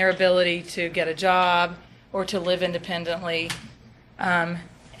difference in their ability to get a job or to live independently. And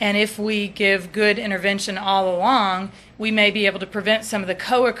if we give good intervention all along, we may be able to prevent some of the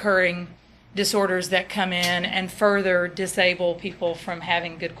co-occurring disorders that come in and further disable people from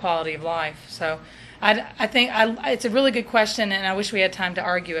having good quality of life. So I think it's a really good question, and I wish we had time to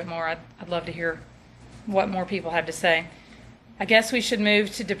argue it more. I'd love to hear what more people have to say. I guess we should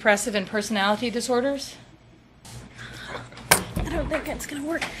move to depressive and personality disorders. I don't think it's going to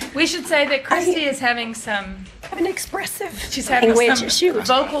work. We should say that Christy is having some... An expressive She's having language some issue.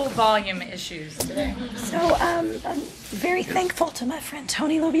 vocal volume issues today. So I'm very thankful to my friend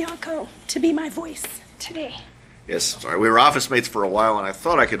Tony Lobianco to be my voice today. Yes, sorry. We were office mates for a while, and I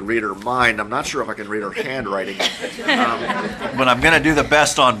thought I could read her mind. I'm not sure if I can read her handwriting. But I'm going to do the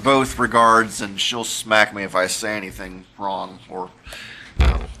best on both regards, and she'll smack me if I say anything wrong or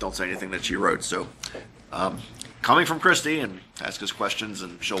don't say anything that she wrote. So coming from Christy, and ask us questions,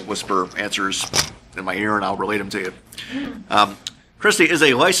 and she'll whisper answers in my ear, and I'll relate them to you. Christy is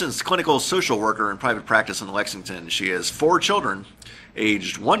a licensed clinical social worker in private practice in Lexington. She has 4 children,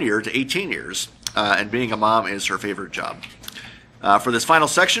 aged 1 year to 18 years, and being a mom is her favorite job. For this final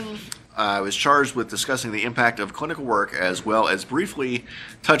section, I was charged with discussing the impact of clinical work as well as briefly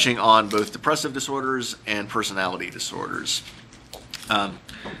touching on both depressive disorders and personality disorders.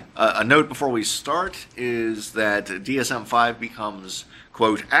 A note before we start is that DSM-5 becomes,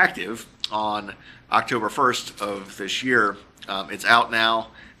 quote, active on October 1st of this year. It's out now,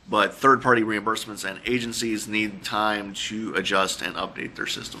 but third-party reimbursements and agencies need time to adjust and update their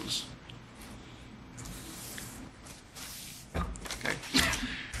systems. Okay.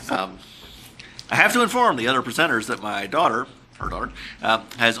 I have to inform the other presenters that my daughter, her daughter,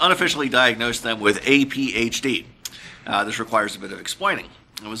 has unofficially diagnosed them with APHD. This requires a bit of explaining.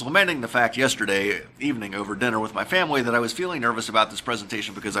 I was lamenting the fact yesterday evening over dinner with my family that I was feeling nervous about this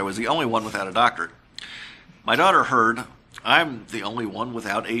presentation because I was the only one without a doctorate. My daughter heard I'm the only one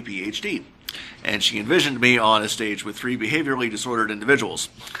without a PhD, and she envisioned me on a stage with 3 behaviorally disordered individuals.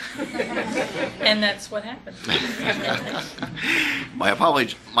 And that's what happened. My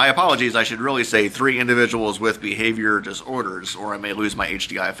apologies, I should really say 3 individuals with behavior disorders, or I may lose my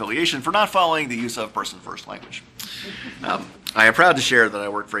HDI affiliation for not following the use of person-first language. I am proud to share that I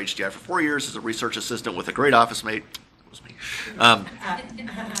worked for HDI for 4 years as a research assistant with a great office mate. It was me.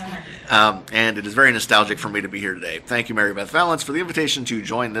 And it is very nostalgic for me to be here today. Thank you, Mary Beth Valance, for the invitation to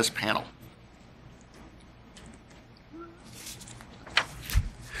join this panel.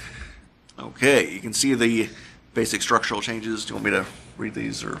 Okay, you can see the basic structural changes. Do you want me to read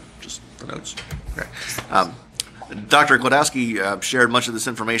these or just the notes? Okay. Dr. Glodowski shared much of this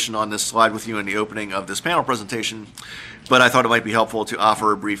information on this slide with you in the opening of this panel presentation, but I thought it might be helpful to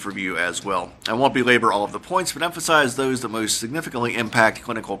offer a brief review as well. I won't belabor all of the points, but emphasize those that most significantly impact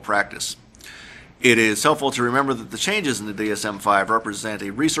clinical practice. It is helpful to remember that the changes in the DSM-5 represent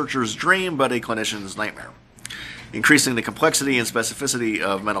a researcher's dream, but a clinician's nightmare. Increasing the complexity and specificity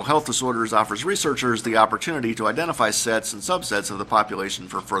of mental health disorders offers researchers the opportunity to identify sets and subsets of the population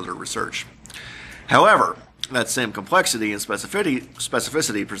for further research. However, that same complexity and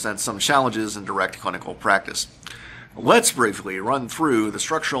specificity presents some challenges in direct clinical practice. Let's briefly run through the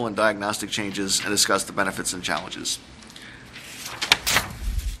structural and diagnostic changes and discuss the benefits and challenges.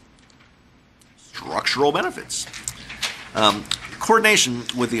 Structural benefits. Coordination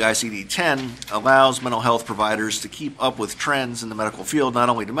with the ICD-10 allows mental health providers to keep up with trends in the medical field, not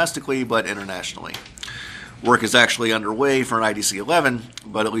only domestically, but internationally. Work is actually underway for an IDC-11,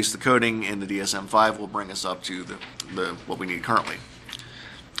 but at least the coding in the DSM-5 will bring us up to what we need currently.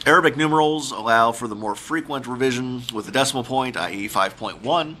 Arabic numerals allow for the more frequent revision with a decimal point, i.e.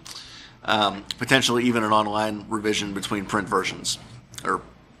 5.1, potentially even an online revision between print versions, or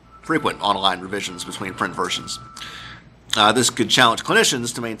frequent online revisions between print versions. This could challenge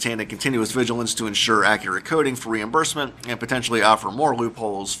clinicians to maintain a continuous vigilance to ensure accurate coding for reimbursement and potentially offer more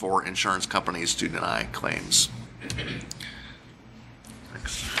loopholes for insurance companies to deny claims.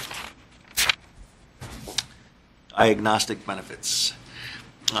 Thanks. Diagnostic benefits.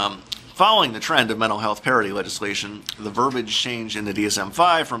 Following the trend of mental health parity legislation, the verbiage change in the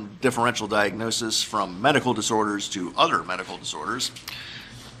DSM-5 from differential diagnosis from medical disorders to other medical disorders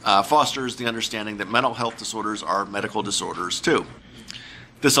fosters the understanding that mental health disorders are medical disorders too.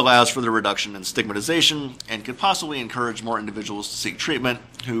 This allows for the reduction in stigmatization and could possibly encourage more individuals to seek treatment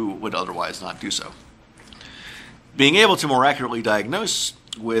who would otherwise not do so. Being able to more accurately diagnose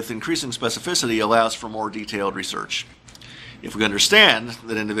with increasing specificity allows for more detailed research. If we understand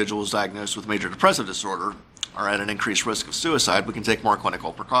that individuals diagnosed with major depressive disorder are at an increased risk of suicide, we can take more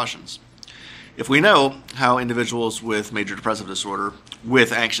clinical precautions. If we know how individuals with major depressive disorder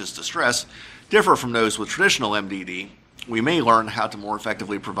with anxious distress differ from those with traditional MDD, we may learn how to more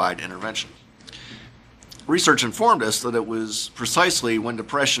effectively provide intervention. Research informed us that it was precisely when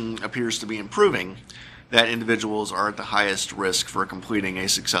depression appears to be improving that individuals are at the highest risk for completing a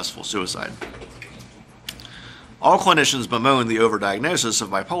successful suicide. All clinicians bemoan the overdiagnosis of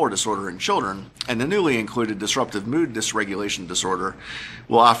bipolar disorder in children, and the newly included disruptive mood dysregulation disorder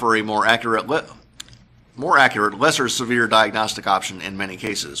will offer a more accurate, lesser severe diagnostic option in many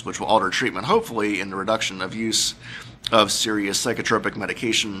cases, which will alter treatment, hopefully in the reduction of use of serious psychotropic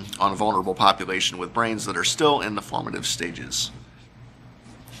medication on a vulnerable population with brains that are still in the formative stages.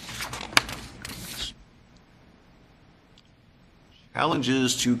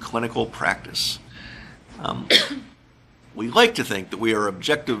 Challenges to clinical practice. We like to think that we are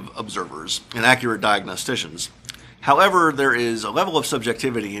objective observers and accurate diagnosticians. However, there is a level of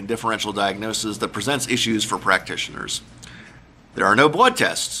subjectivity in differential diagnosis that presents issues for practitioners. There are no blood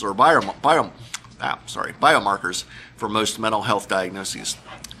tests or biomarkers for most mental health diagnoses.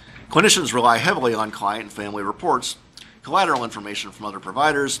 Clinicians rely heavily on client and family reports, collateral information from other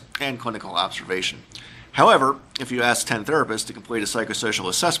providers, and clinical observation. However, if you ask 10 therapists to complete a psychosocial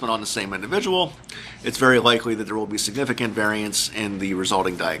assessment on the same individual, it's very likely that there will be significant variance in the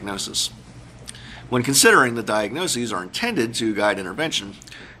resulting diagnosis. When considering that diagnoses are intended to guide intervention,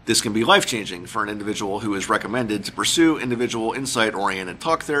 this can be life-changing for an individual who is recommended to pursue individual insight-oriented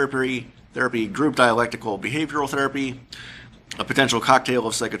talk therapy, group dialectical behavioral therapy, a potential cocktail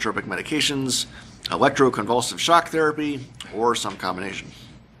of psychotropic medications, electroconvulsive shock therapy, or some combination.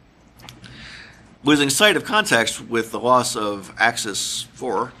 Losing sight of context with the loss of axis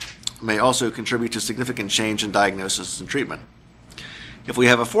 4 may also contribute to significant change in diagnosis and treatment. If we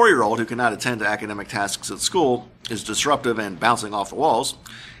have a 4-year-old who cannot attend to academic tasks at school, is disruptive and bouncing off the walls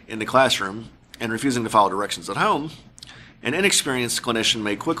in the classroom, and refusing to follow directions at home, an inexperienced clinician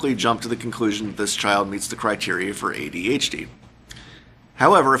may quickly jump to the conclusion that this child meets the criteria for ADHD.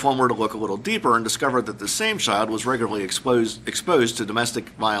 However, if one were to look a little deeper and discover that the same child was regularly exposed to domestic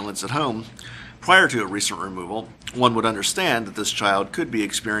violence at home prior to a recent removal, one would understand that this child could be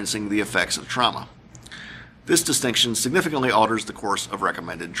experiencing the effects of trauma. This distinction significantly alters the course of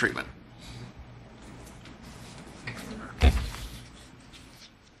recommended treatment.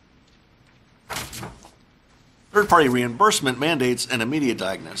 Third-party reimbursement mandates an immediate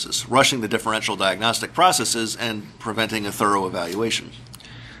diagnosis, rushing the differential diagnostic processes and preventing a thorough evaluation.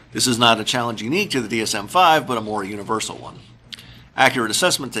 This is not a challenge unique to the DSM-5, but a more universal one. Accurate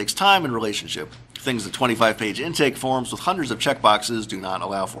assessment takes time and relationship, things that 25-page intake forms with hundreds of checkboxes do not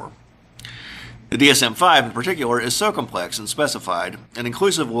allow for. The DSM-5 in particular is so complex and specified and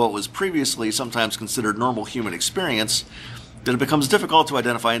inclusive of what was previously sometimes considered normal human experience that it becomes difficult to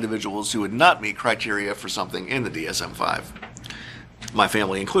identify individuals who would not meet criteria for something in the DSM-5, my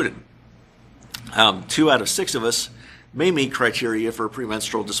family included. 2 out of 6 of us may meet criteria for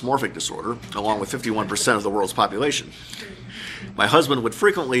premenstrual dysmorphic disorder, along with 51% of the world's population. My husband would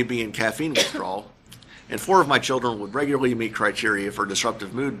frequently be in caffeine withdrawal, and 4 of my children would regularly meet criteria for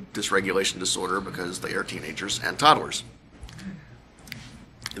disruptive mood dysregulation disorder because they are teenagers and toddlers.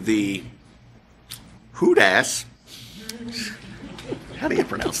 The HUDAS, how do you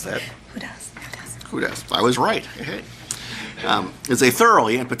pronounce that? HUDAS. I was right. Hey. Is a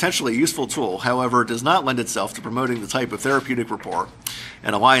thoroughly and potentially useful tool, however, it does not lend itself to promoting the type of therapeutic rapport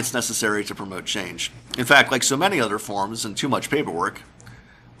and alliance necessary to promote change. In fact, like so many other forms and too much paperwork,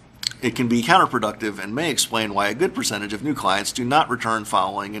 it can be counterproductive and may explain why a good percentage of new clients do not return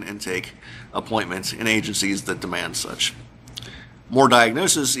following an intake appointment in agencies that demand such. More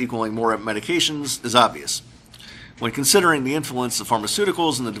diagnosis equaling more medications is obvious. When considering the influence of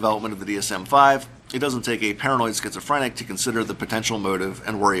pharmaceuticals in the development of the DSM-5, it doesn't take a paranoid schizophrenic to consider the potential motive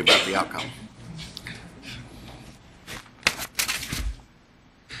and worry about the outcome.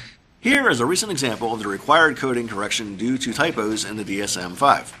 Here is a recent example of the required coding correction due to typos in the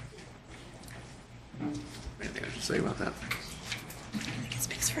DSM-5. Anything I should say about that? I think it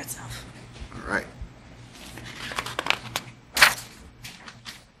speaks for itself. All right.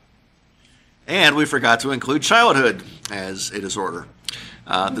 And we forgot to include childhood as a disorder.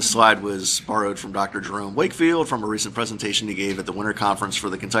 This slide was borrowed from Dr. Jerome Wakefield from a recent presentation he gave at the Winter Conference for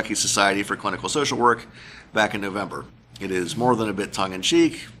the Kentucky Society for Clinical Social Work back in November. It is more than a bit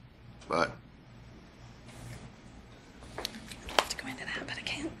tongue-in-cheek, but... I have to go into that, but I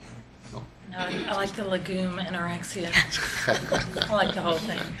can't. No, I like the legume anorexia. I like the whole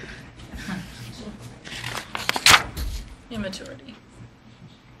thing. Immaturity.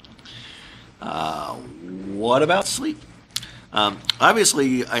 What about sleep?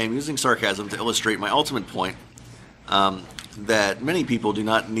 Obviously, I am using sarcasm to illustrate my ultimate point that many people do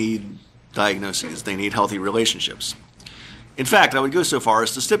not need diagnoses. They need healthy relationships. In fact, I would go so far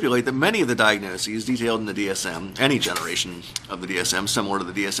as to stipulate that many of the diagnoses detailed in the DSM, any generation of the DSM, similar to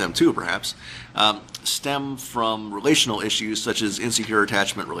the DSM-5 perhaps, stem from relational issues such as insecure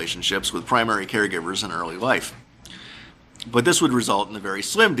attachment relationships with primary caregivers in early life. But this would result in a very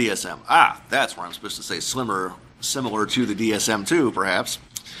slim DSM. That's where I'm supposed to say slimmer, similar to the DSM-5 perhaps,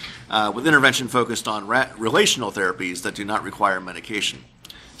 with intervention focused on relational therapies that do not require medication.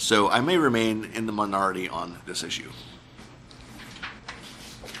 So I may remain in the minority on this issue.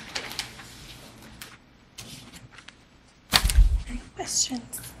 Any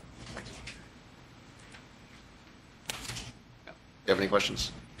questions? You have any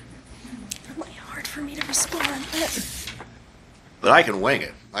questions? It's really hard for me to respond, But I can wing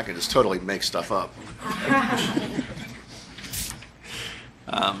it. I can just totally make stuff up.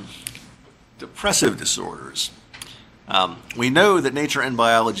 Depressive disorders. We know that nature and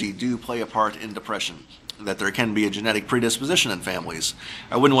biology do play a part in depression, that there can be a genetic predisposition in families.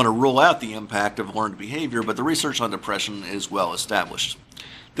 I wouldn't want to rule out the impact of learned behavior, but the research on depression is well established.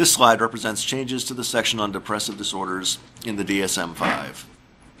 This slide represents changes to the section on depressive disorders in the DSM-5.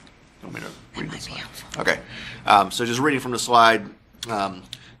 You want me to read this slide? Okay. So just reading from the slide,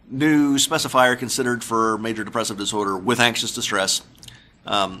 new specifier considered for major depressive disorder with anxious distress,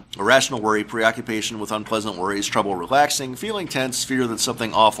 irrational worry, preoccupation with unpleasant worries, trouble relaxing, feeling tense, fear that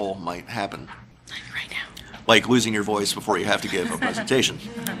something awful might happen. Like losing your voice before you have to give a presentation.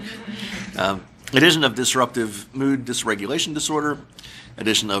 Addition of disruptive mood dysregulation disorder,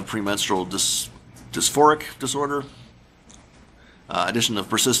 addition of premenstrual dysphoric disorder, addition of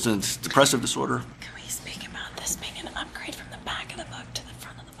persistent depressive disorder. Can we speak about this being an upgrade from the back of the book to the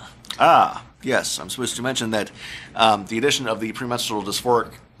front of the book? Yes, I'm supposed to mention that the addition of the premenstrual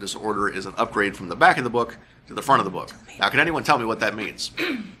dysphoric disorder is an upgrade from the back of the book to the front of the book. Now, can anyone tell me what that means?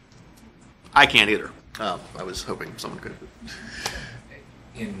 I can't either. I was hoping someone could.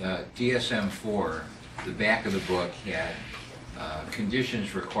 In DSM-4, the back of the book had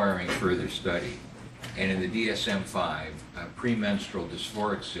conditions requiring further study. And in the DSM-5, premenstrual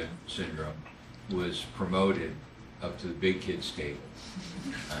dysphoric syndrome was promoted up to the big kids table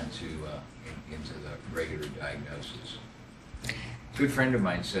into the regular diagnosis. A good friend of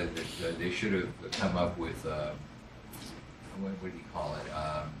mine said that they should have come up with, what do you call it?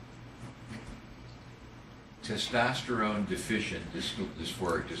 Testosterone deficient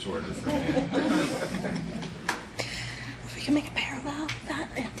dysphoric disorder for men. If we can make a parallel,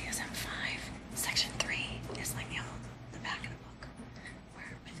 that in DSM-5, section 3 is like the back of the book,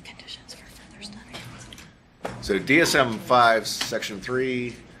 where with conditions for further study. So DSM-5 section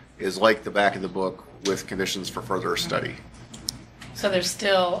 3 is like the back of the book with conditions for further study. So there's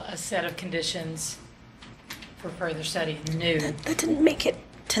still a set of conditions for further study, new. That didn't make it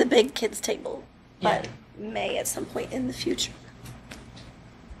to the big kids table, but may at some point in the future.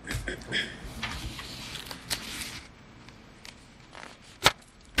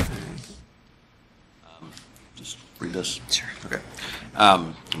 Just read this. Sure. Okay.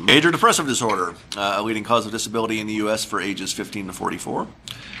 Major depressive disorder, a leading cause of disability in the U.S. for ages 15 to 44.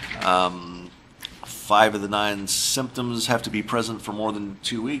 5 of the 9 symptoms have to be present for more than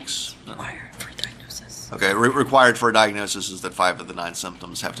 2 weeks. Required for diagnosis. Okay, required for a diagnosis is that 5 of the 9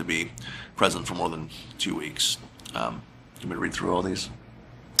 symptoms have to be present for more than 2 weeks. You want me to read through all these?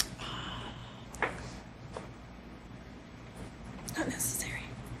 Not necessary.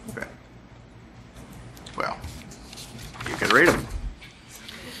 Okay. Well, you can read them.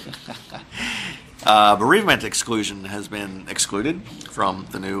 Bereavement exclusion has been excluded from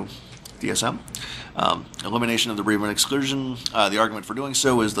the new DSM. Elimination of the bereavement exclusion. The argument for doing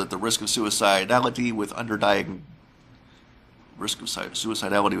so is that the risk of suicidality with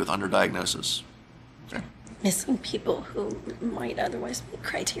underdiagnosis. Okay. Missing people who might otherwise meet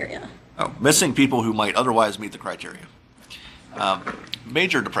criteria. Oh, missing people who might otherwise meet the criteria.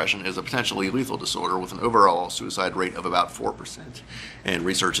 Major depression is a potentially lethal disorder with an overall suicide rate of about 4%. And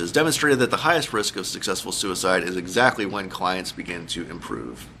research has demonstrated that the highest risk of successful suicide is exactly when clients begin to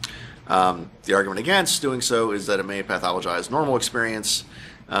improve. The argument against doing so is that it may pathologize normal experience.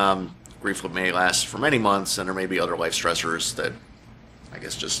 Grief may last for many months, and there may be other life stressors that, I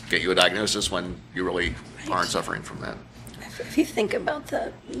guess, just get you a diagnosis when you really aren't suffering from that. If you think about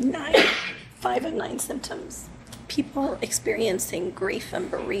the 5 of 9 symptoms, people experiencing grief and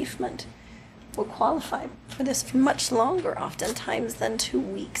bereavement will qualify for this for much longer, oftentimes, than 2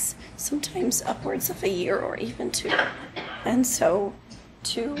 weeks, sometimes upwards of a year or even 2. And so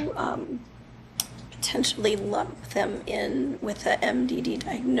to potentially lump them in with a MDD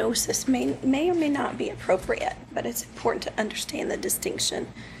diagnosis may or may not be appropriate, but it's important to understand the distinction.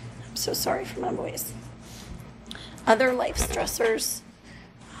 I'm so sorry for my voice. Other life stressors,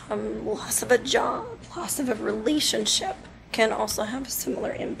 loss of a job, loss of a relationship can also have a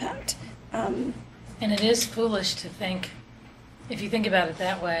similar impact. And it is foolish to think, if you think about it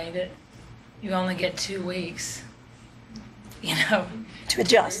that way, that you only get 2 weeks, to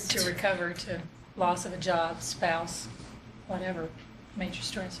adjust, to recover to loss of a job, spouse, whatever, major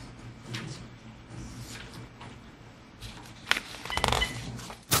stress.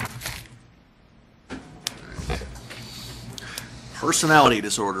 Personality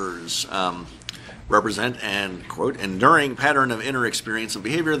disorders represent an, quote, enduring pattern of inner experience and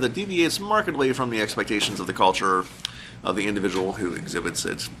behavior that deviates markedly from the expectations of the culture of the individual who exhibits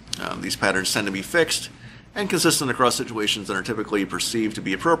it. These patterns tend to be fixed and consistent across situations that are typically perceived to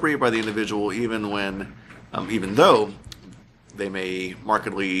be appropriate by the individual, even though they may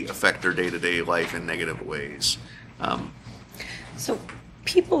markedly affect their day-to-day life in negative ways. So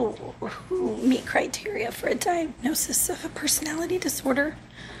people who meet criteria for a diagnosis of a personality disorder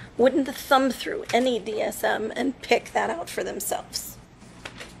wouldn't thumb through any DSM and pick that out for themselves.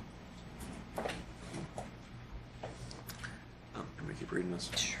 Can we keep reading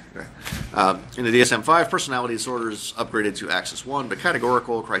this? Sure. Okay. In the DSM-5, personality disorders upgraded to Axis 1, but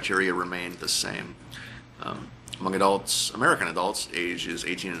categorical criteria remained the same. Among adults, American adults, ages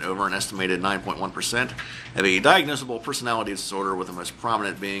 18 and over, an estimated 9.1% have a diagnosable personality disorder, with the most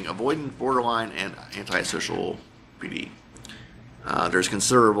prominent being avoidant, borderline, and antisocial PD. There's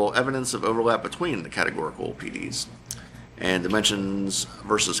considerable evidence of overlap between the categorical PDs. And dimensions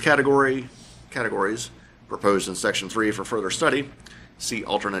versus categories proposed in Section 3 for further study. See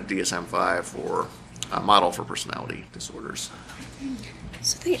alternate DSM-5 for a model for personality disorders.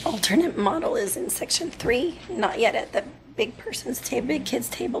 So the alternate model is in Section 3, not yet at the big kids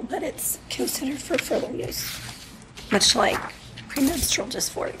table, but it's considered for further use, much like premenstrual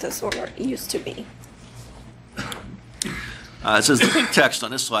dysphoric disorder used to be. It says the pink text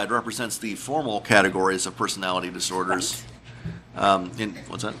on this slide represents the formal categories of personality disorders.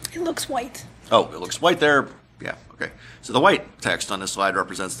 What's that? It looks white. Oh, it looks white there. Yeah, okay. So the white text on this slide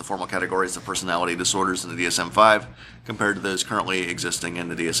represents the formal categories of personality disorders in the DSM-5 compared to those currently existing in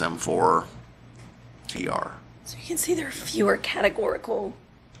the DSM-4 TR. So you can see there are fewer categorical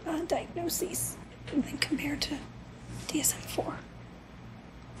diagnoses than compared to DSM-4.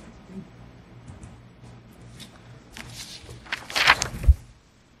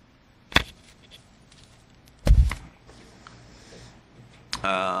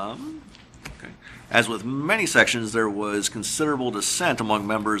 Okay. As with many sections, there was considerable dissent among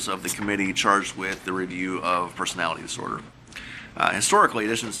members of the committee charged with the review of personality disorder. Historically,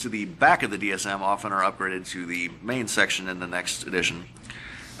 additions to the back of the DSM often are upgraded to the main section in the next edition.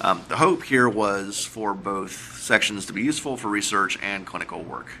 The hope here was for both sections to be useful for research and clinical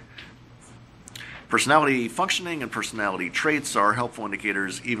work. Personality functioning and personality traits are helpful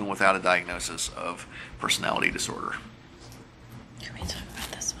indicators even without a diagnosis of personality disorder. Can we talk about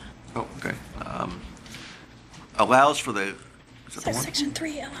this one? Oh, okay. Allows for the... So Section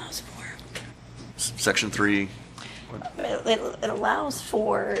 3 allows for... Section 3... It allows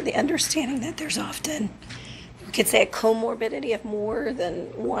for the understanding that there's often, we could say, a comorbidity of more than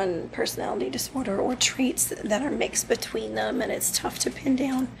one personality disorder or traits that are mixed between them, and it's tough to pin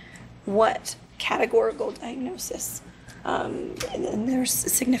down what categorical diagnosis. And there's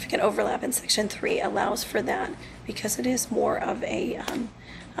significant overlap in Section 3 allows for that because it is more of a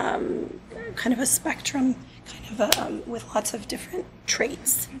kind of a spectrum, kind of with lots of different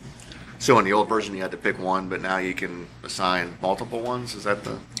traits. So in the old version, you had to pick one, but now you can assign multiple ones? Is that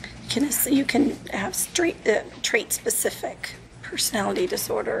the... You can have trait-specific personality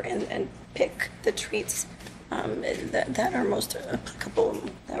disorder and pick the traits that are most applicable,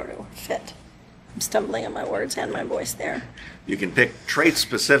 that are fit. I'm stumbling on my words and my voice there. You can pick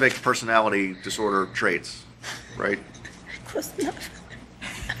trait-specific personality disorder traits, right? Close enough.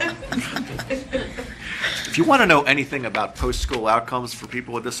 If you want to know anything about post-school outcomes for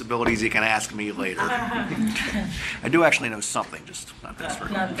people with disabilities, you can ask me later. I do actually know something, just not this.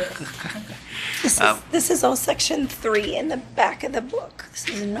 Not this. This is all Section 3 in the back of the book. This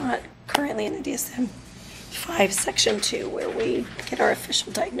is not currently in the DSM-5 Section 2 where we get our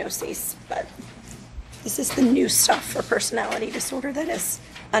official diagnoses, but this is the new stuff for personality disorder that is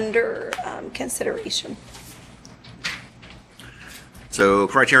under consideration. So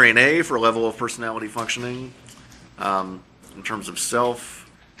criterion A for level of personality functioning, in terms of self,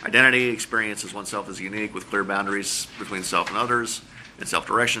 identity, experiences oneself as unique with clear boundaries between self and others, and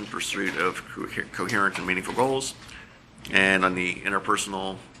self-direction, pursuit of coherent and meaningful goals. And on the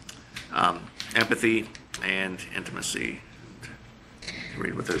interpersonal, empathy and intimacy.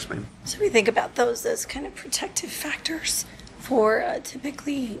 Read what those mean. So we think about those as kind of protective factors for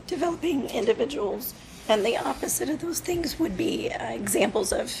typically developing individuals, and the opposite of those things would be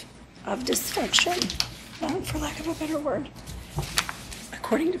examples of dysfunction, for lack of a better word,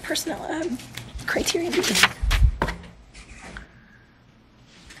 according to personnel criteria B.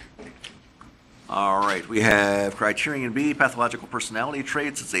 All right, we have criterion B, pathological personality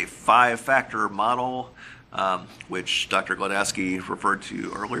traits. It's a 5-factor model, which Dr. Glodowski referred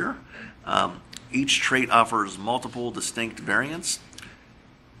to earlier. Each trait offers multiple distinct variants.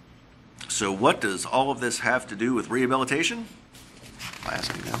 So what does all of this have to do with rehabilitation? I'm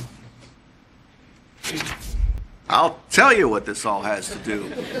asking them. I'll tell you what this all has to do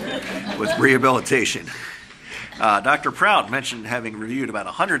with rehabilitation. Dr. Prout mentioned having reviewed about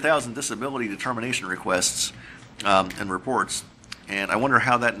 100,000 disability determination requests and reports, and I wonder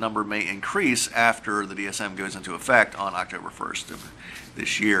how that number may increase after the DSM goes into effect on October 1st of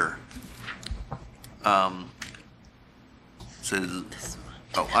this year. Says,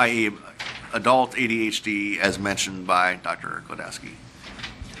 i.e. adult ADHD as mentioned by Dr. Glodowski.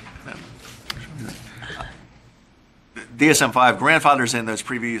 DSM-5 grandfathers in those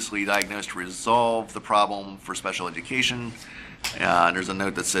previously diagnosed to resolve the problem for special education. And there's a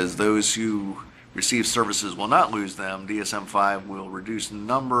note that says those who receive services will not lose them. DSM-5 will reduce the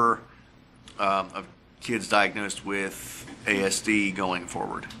number of kids diagnosed with ASD going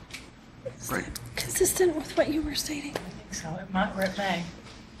forward. Right. Consistent with what you were stating. I think so. It might, or it may.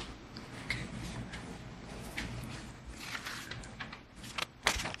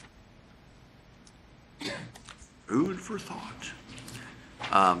 Food for thought.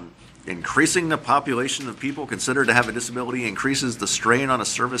 Increasing the population of people considered to have a disability increases the strain on a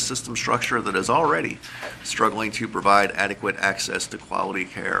service system structure that is already struggling to provide adequate access to quality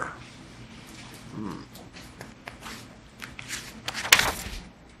care.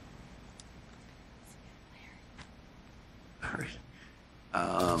 All right.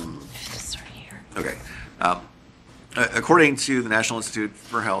 Okay. According to the National Institute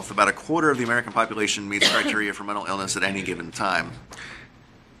for Health, about a quarter of the American population meets criteria for mental illness at any given time.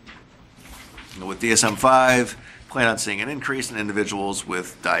 With DSM-5, plan on seeing an increase in individuals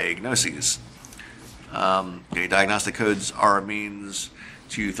with diagnoses. Diagnostic codes are a means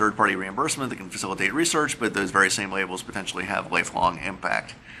to third-party reimbursement that can facilitate research, but those very same labels potentially have lifelong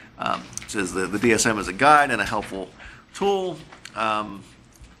impact. It says the DSM is a guide and a helpful tool, but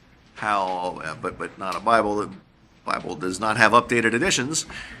not a Bible. The Bible does not have updated editions,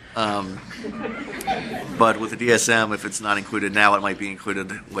 but with the DSM, if it's not included now, it might be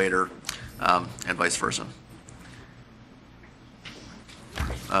included later, and vice versa.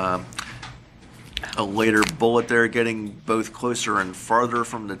 A later bullet there, getting both closer and farther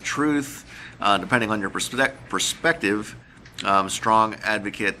from the truth, depending on your perspective, strong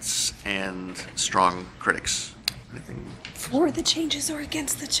advocates and strong critics. For the changes or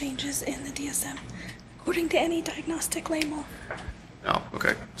against the changes in the DSM, according to any diagnostic label. Oh,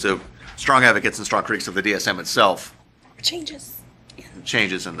 okay. So strong advocates and strong critics of the DSM itself. Changes. Yeah.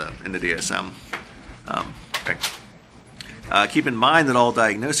 Changes in the DSM. Okay. Keep in mind that all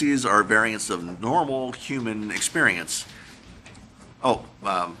diagnoses are variants of normal human experience.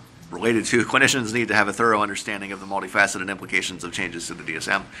 Related to clinicians need to have a thorough understanding of the multifaceted implications of changes to the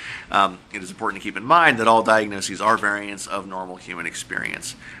DSM. It is important to keep in mind that all diagnoses are variants of normal human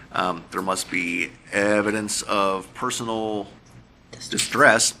experience. There must be evidence of personal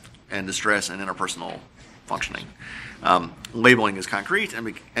distress and interpersonal functioning. Labeling is concrete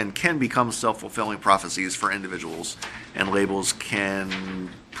and can become self-fulfilling prophecies for individuals, and labels can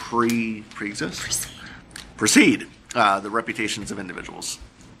precede the reputations of individuals.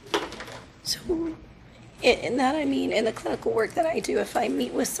 So in that I mean in the clinical work that I do, if I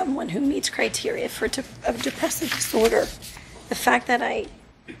meet with someone who meets criteria for of depressive disorder, the fact that I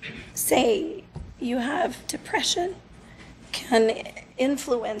say you have depression can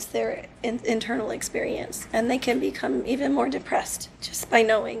influence their internal experience, and they can become even more depressed just by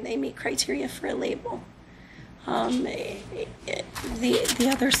knowing they meet criteria for a label. The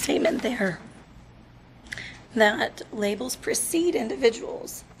other statement there, that labels precede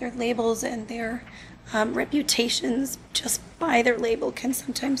individuals. Their labels and their reputations just by their label can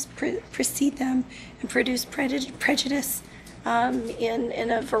sometimes precede them and produce prejudice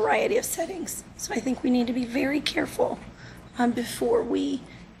in a variety of settings. So I think we need to be very careful before we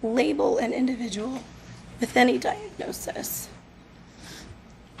label an individual with any diagnosis.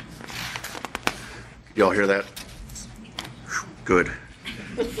 Y'all hear that? Good.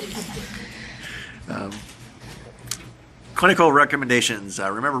 Clinical recommendations.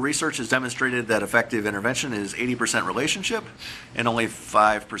 Remember, research has demonstrated that effective intervention is 80% relationship and only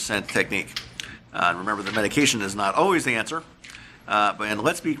 5% technique. Remember, the medication is not always the answer. And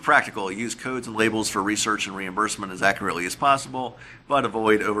let's be practical. Use codes and labels for research and reimbursement as accurately as possible, but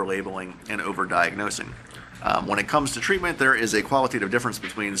avoid over-labeling and over-diagnosing. When it comes to treatment, there is a qualitative difference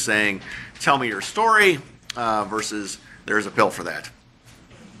between saying, tell me your story, versus there's a pill for that.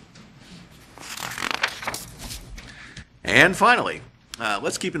 And finally,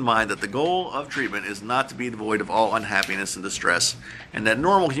 let's keep in mind that the goal of treatment is not to be devoid of all unhappiness and distress, and that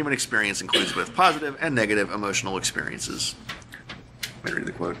normal human experience includes both positive and negative emotional experiences. Let me read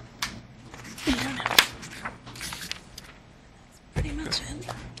the quote. Pretty much it.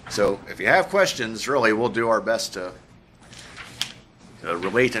 So if you have questions, really, we'll do our best to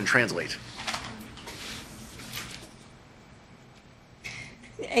relate and translate.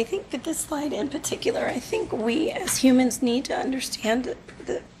 I think with this slide in particular, I think we as humans need to understand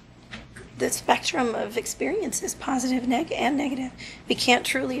the spectrum of experiences, positive and negative. We can't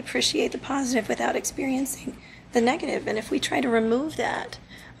truly appreciate the positive without experiencing the negative. And if we try to remove that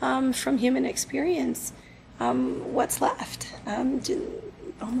from human experience, what's left?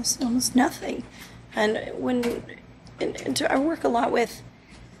 Almost nothing. And I work a lot with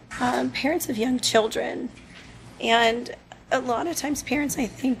parents of young children, and a lot of times parents, I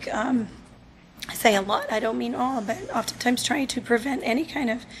think, I say a lot, I don't mean all, but oftentimes trying to prevent any kind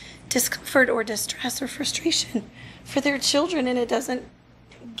of discomfort or distress or frustration for their children, and it doesn't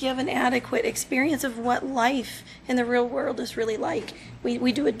give an adequate experience of what life in the real world is really like.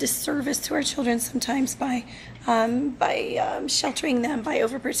 We do a disservice to our children sometimes by sheltering them, by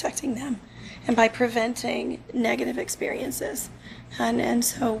overprotecting them, and by preventing negative experiences. And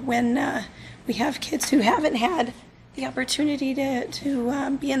so when we have kids who haven't had the opportunity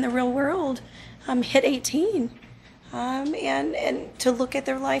to be in the real world, hit 18, and to look at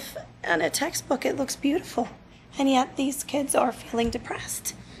their life on a textbook, it looks beautiful. And yet these kids are feeling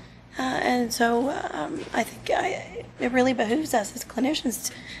depressed. And so I think it really behooves us as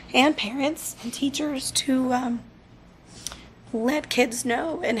clinicians and parents and teachers to let kids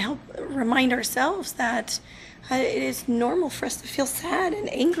know and help remind ourselves that it is normal for us to feel sad and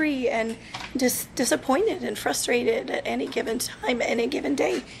angry and disappointed and frustrated at any given time, any given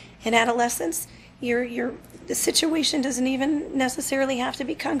day. In adolescence, the situation doesn't even necessarily have to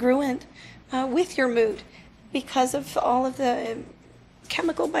be congruent with your mood because of all of the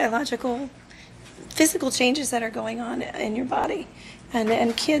chemical, biological, physical changes that are going on in your body.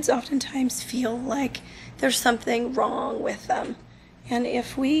 And kids oftentimes feel like there's something wrong with them. And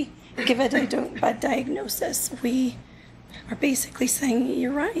if we give a diagnosis, we are basically saying,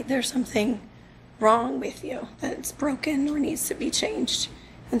 you're right, there's something wrong with you that's broken or needs to be changed.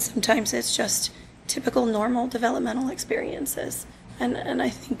 And sometimes it's just typical normal developmental experiences. And I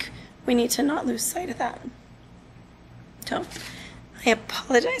think we need to not lose sight of that. So I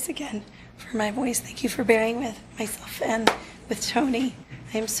apologize again for my voice. Thank you for bearing with myself and with Tony.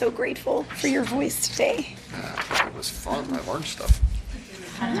 I am so grateful for your voice today. It was fun. I learned stuff.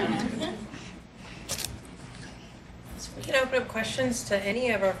 So we can open up questions to any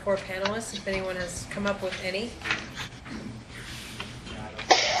of our four panelists if anyone has come up with any.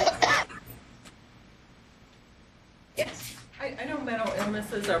 Yes. I know mental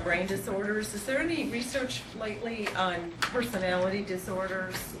illnesses are brain disorders. Is there any research lately on personality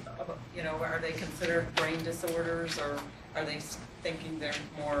disorders? Are they considered brain disorders, or are they thinking they're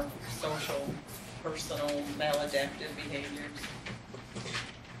more social, personal, maladaptive behaviors?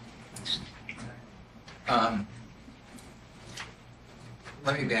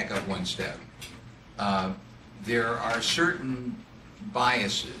 Let me back up one step. There are certain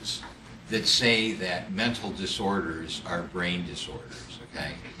biases that say that mental disorders are brain disorders,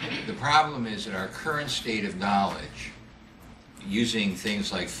 okay? The problem is that our current state of knowledge, using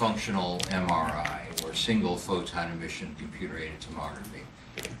things like functional MRI or single photon emission computer-aided tomography,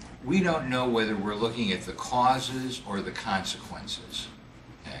 we don't know whether we're looking at the causes or the consequences,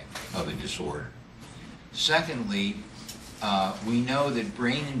 okay, of a disorder. Secondly, we know that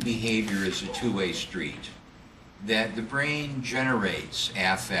brain and behavior is a two-way street, that the brain generates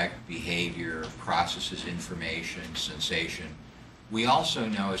affect, behavior, processes information, sensation. We also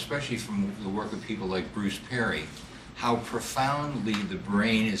know, especially from the work of people like Bruce Perry, how profoundly the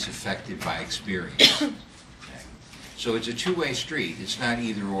brain is affected by experience. Okay. So it's a two-way street. It's not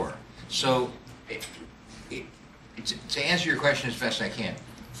either or. So To answer your question as best I can,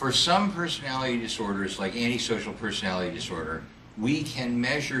 for some personality disorders, like antisocial personality disorder, we can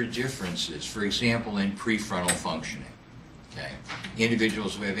measure differences, for example, in prefrontal functioning. Okay?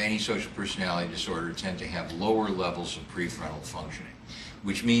 Individuals who have antisocial personality disorder tend to have lower levels of prefrontal functioning,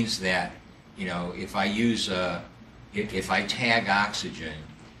 which means that, you know, if I use if I tag oxygen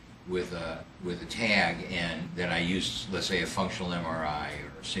with a tag, and then I use, let's say, a functional MRI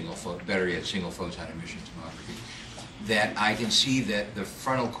or better yet, single photon emission tomography, that I can see that the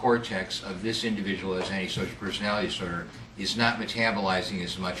frontal cortex of this individual as antisocial personality disorder is not metabolizing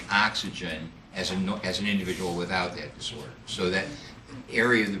as much oxygen as an individual without that disorder. So that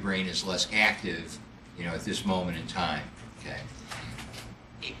area of the brain is less active, you know, at this moment in time. Okay.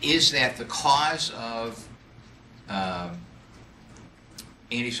 Is that the cause of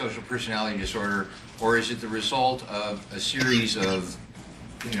antisocial personality disorder, or is it the result of a series of,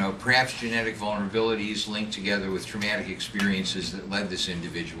 you know, perhaps genetic vulnerabilities linked together with traumatic experiences that led this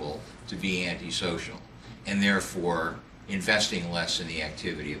individual to be antisocial, and therefore investing less in the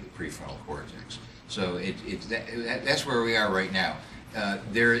activity of the prefrontal cortex? So that's where we are right now.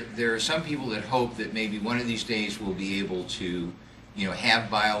 There are some people that hope that maybe one of these days we'll be able to, you know, have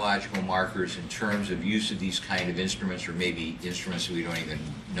biological markers in terms of use of these kind of instruments, or maybe instruments that we don't even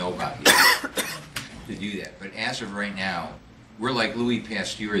know about yet, to do that. But as of right now, we're like Louis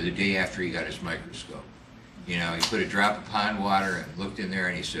Pasteur the day after he got his microscope. You know, he put a drop of pond water and looked in there,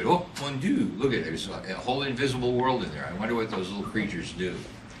 and he said, "Oh, mon Dieu, look at it. There's a whole invisible world in there. I wonder what those little creatures do."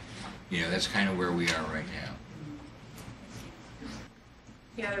 You know, that's kind of where we are right now.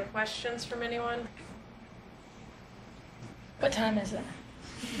 Any other questions from anyone? What time is it?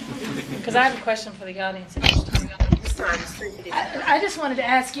 Because I have a question for the audience. I just wanted to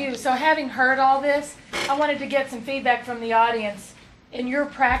ask you, so having heard all this, I wanted to get some feedback from the audience. In your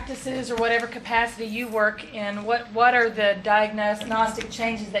practices or whatever capacity you work in, what are the diagnostic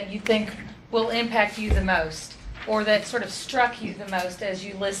changes that you think will impact you the most, or that sort of struck you the most as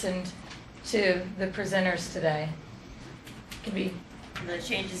you listened to the presenters today? It could be the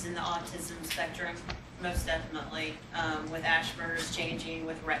changes in the autism spectrum, most definitely. With Asperger's changing,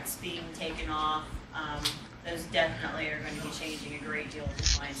 with Rett's being taken off, those definitely are going to be changing a great deal of the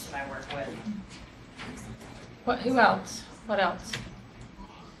clients that I work with. Who else? What else?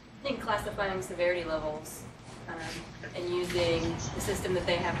 I think classifying severity levels and using the system that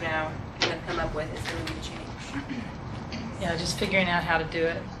they have now and have come up with is going to be a change. Yeah, just figuring out how to do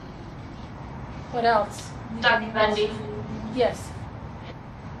it. What else? Dr. Bundy. Yes.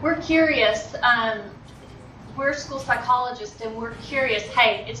 We're curious. We're school psychologists, and we're curious.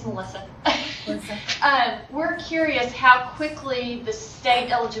 Hey, it's Melissa. We're curious how quickly the state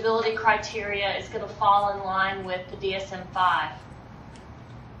eligibility criteria is going to fall in line with the DSM-5.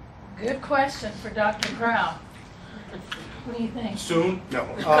 Good question for Dr. Crow. What do you think? Soon? No.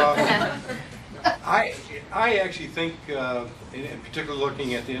 I actually think, in particular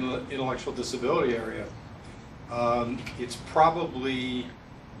looking at the intellectual disability area, it's probably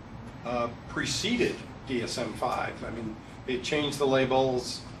preceded DSM-5. I mean, it changed the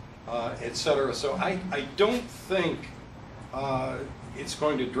labels, et cetera. So I don't think it's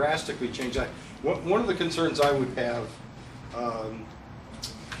going to drastically change that. One of the concerns I would have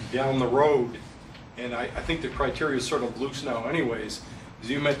down the road, and I think the criteria is sort of loose now anyways, is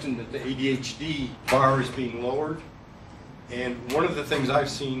you mentioned that the ADHD bar is being lowered. And one of the things I've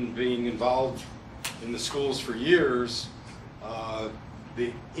seen being involved in the schools for years,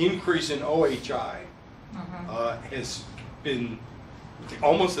 the increase in OHI has been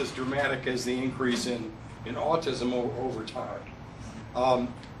almost as dramatic as the increase in autism over time.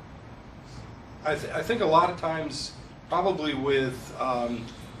 I think a lot of times, probably with,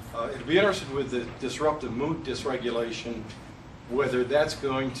 it'd be interesting with the disruptive mood dysregulation, whether that's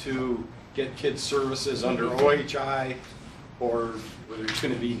going to get kids services under OHI or whether it's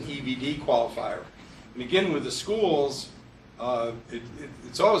going to be an EBD qualifier. And again, with the schools,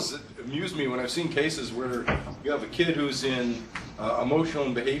 it's always amused me when I've seen cases where you have a kid who's in emotional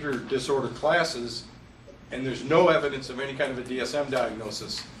and behavior disorder classes, and there's no evidence of any kind of a DSM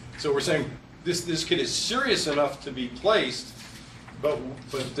diagnosis. So we're saying this kid is serious enough to be placed, but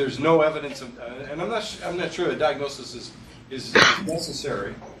there's no evidence of, and I'm not sure a diagnosis is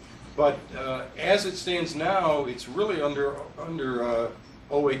necessary. But as it stands now, it's really under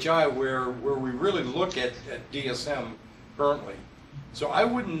OHI where we really look at DSM currently. So I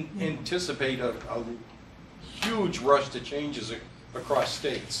wouldn't anticipate a huge rush to changes across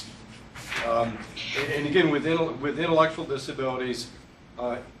states. And again, with intellectual disabilities,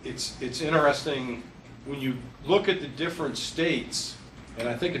 it's interesting when you look at the different states, and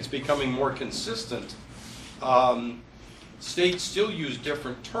I think it's becoming more consistent. states still use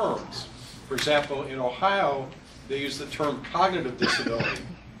different terms. For example, in Ohio, they use the term cognitive disability.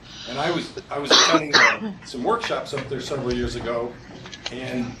 And I was attending some workshops up there several years ago,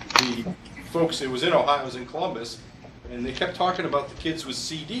 and the folks, it was in Ohio, it was in Columbus, and they kept talking about the kids with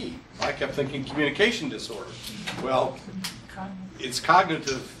CD. I kept thinking communication disorder. Well, it's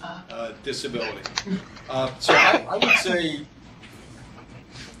cognitive disability. So I would say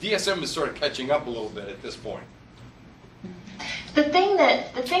DSM is sort of catching up a little bit at this point. The thing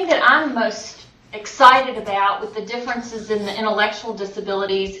that I'm most excited about with the differences in the intellectual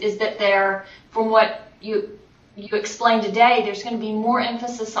disabilities is that there, from what you explained today, there's going to be more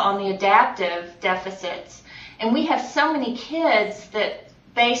emphasis on the adaptive deficits. And we have so many kids that,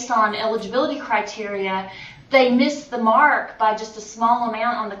 based on eligibility criteria, they miss the mark by just a small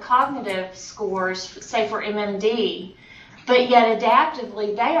amount on the cognitive scores, say for MMD. But yet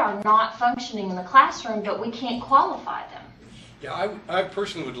adaptively, they are not functioning in the classroom, but we can't qualify them. Yeah, I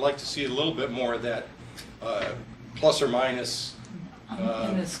personally would like to see a little bit more of that plus or minus in the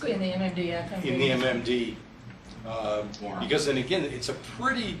MMD, I think. in the MMD. Because then again, it's a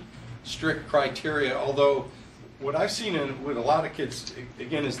pretty strict criteria, although what I've seen with a lot of kids,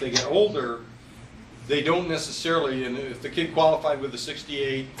 again, as they get older, they don't necessarily, and if the kid qualified with a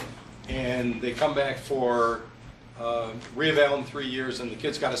 68 and they come back for re-eval in 3 years and the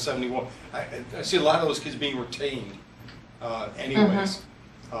kid's got a 71, I see a lot of those kids being retained anyways.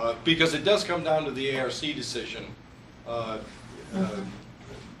 Because it does come down to the ARC decision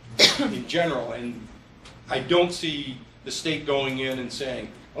in general, and I don't see the state going in and saying,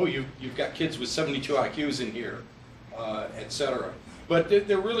 oh, you've got kids with 72 IQs in here, et cetera. But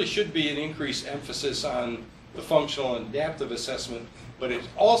there really should be an increased emphasis on the functional and adaptive assessment, but it's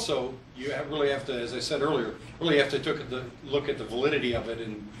also, really have to, as I said earlier, really have to look at the validity of it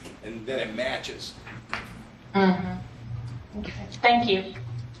and that it matches. Okay. Thank you.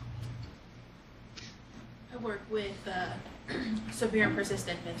 I work with severe and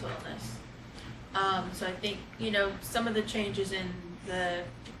persistent mental illness. So I think, some of the changes in the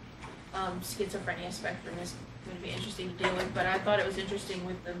schizophrenia spectrum is going to be interesting to deal with, but I thought it was interesting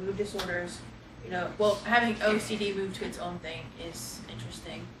with the mood disorders. Well, having OCD move to its own thing is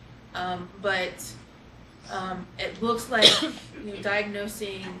interesting. But it looks like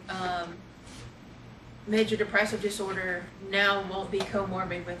diagnosing major depressive disorder now won't be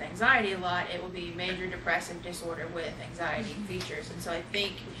comorbid with anxiety a lot. It will be major depressive disorder with anxiety features. And so I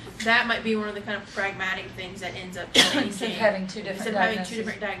think that might be one of the kind of pragmatic things that ends up changing. Instead of having two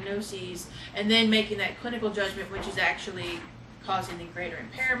different diagnoses, and then making that clinical judgment, which is actually causing the greater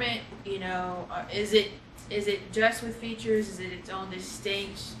impairment. Is it just with features? Is it its own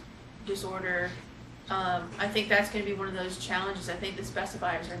distinct disorder? I think that's going to be one of those challenges. I think the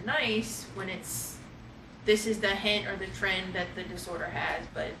specifiers are nice when this is the hint or the trend that the disorder has,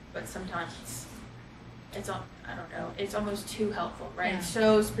 but sometimes it's I don't know, it's almost too helpful, right? Yeah. It's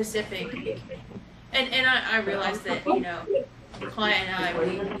so specific, and I realize that the client and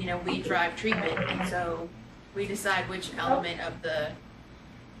I we drive treatment, and so we decide which element of the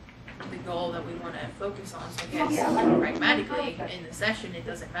goal that we want to focus on. So I guess pragmatically in the session, it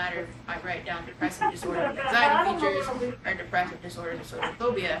doesn't matter if I write down depressive disorder with anxiety features or depressive disorder with social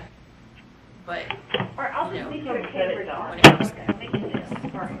phobia. But, when it comes to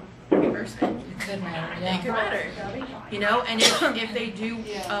reimbursement, it could matter. Yeah. It could matter. And if they do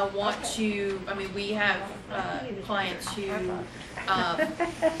want to, we have clients who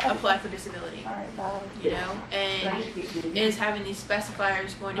apply for disability, and is having these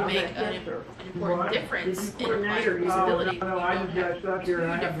specifiers going to make an important difference in applying for disability when you don't have two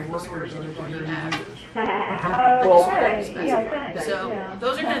different disorders anymore, you have so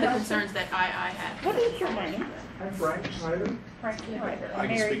those are kind of the concerns that I have. What is your name? I'm Frank Snyder. I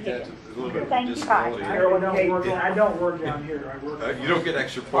can speak that to a little bit of Thank you, disability. I don't work down here. I work. You don't get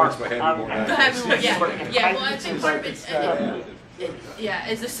extra points by having more diagnosis. Yeah. Well, I think part of it,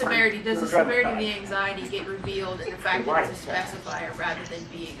 is the severity. Does the severity of the anxiety get revealed in the fact that it's a specifier rather than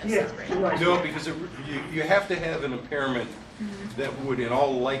being a separate? No, because you have to have an impairment that would, in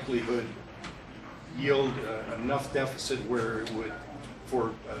all likelihood, yield enough deficit where it would,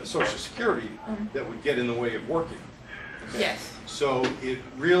 for Social Security, that would get in the way of working. Okay? Yes. So it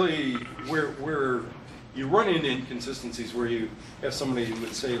really, where you run into inconsistencies where you have somebody who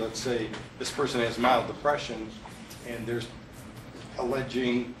would say, let's say, this person has mild depression, and there's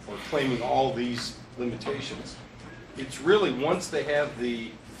alleging or claiming all these limitations. It's really, once they have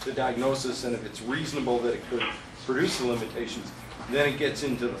the diagnosis, and if it's reasonable that it could produce the limitations, then it gets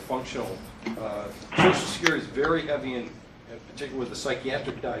into the functional. Social Security is very heavy in particular with the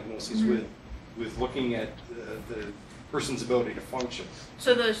psychiatric diagnoses with with looking at the person's ability to function.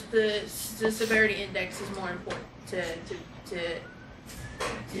 So the severity index is more important to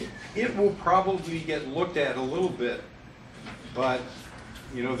It will probably get looked at a little bit, but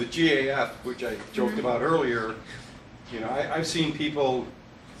you know, the GAF, which I joked about earlier, you know, I've seen people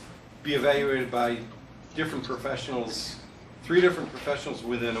be evaluated by different professionals, 3 different professionals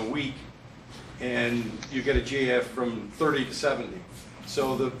within a week, and you get a GAF from 30 to 70.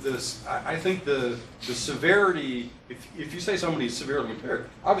 So I think the severity, if you say somebody's severely impaired,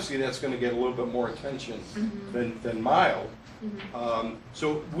 obviously that's going to get a little bit more attention than mild.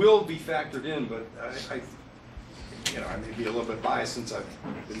 So it will be factored in, but you know, I may be a little bit biased since I've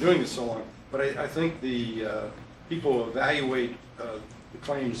been doing this so long, but I think the people who evaluate the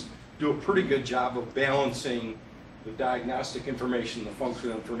claims do a pretty good job of balancing the diagnostic information, the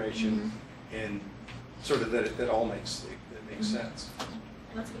functional information, and sort of that all makes sense.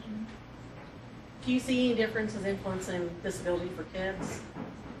 That's good. Do you see any differences influencing disability for kids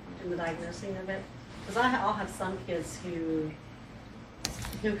in the diagnosing of it? Because I'll have some kids who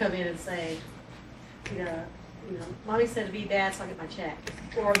come in and say, you know, mommy said it'd be bad, so I get my check.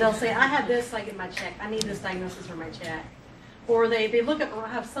 Or they'll say, I have this, so I get my check. I need this diagnosis for my check. Or they look up, or I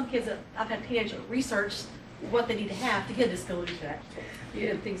have some kids that I've had teenagers research what they need to have to get a disability check,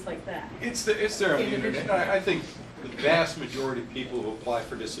 and things like that. It's there on the internet. I think the vast majority of people who apply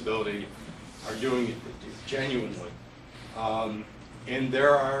for disability are doing it genuinely. And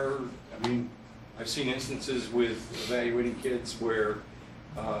there are, I mean, I've seen instances with evaluating kids where,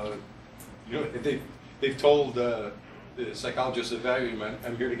 you know, they've told the psychologist evaluating them,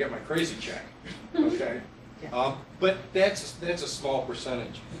 I'm here to get my crazy check, okay? But that's a small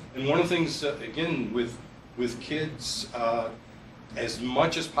percentage. And one of the things, again, with kids, as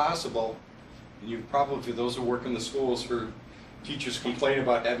much as possible, and you probably, for those who work in the schools, heard teachers complain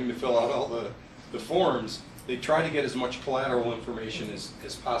about having to fill out all the forms. They try to get as much collateral information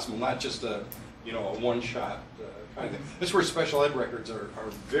as possible, not just a one-shot kind of thing. That's where special ed records are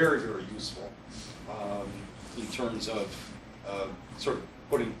very, very useful in terms of sort of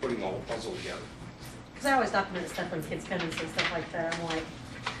putting the whole puzzle together. Because I always document stuff when kids come and say stuff like that. I'm like,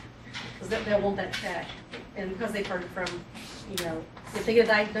 because they'll want that check. And because they've heard from, you know, if they get a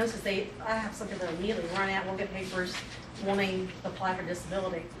diagnosis, I have something that immediately run out, we'll get papers wanting to apply for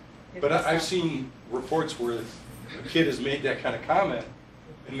disability. But I've seen reports where a kid has made that kind of comment,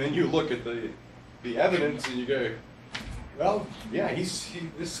 and then you look at the evidence and you go, well, yeah,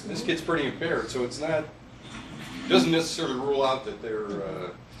 this kid's pretty impaired, so it doesn't necessarily rule out that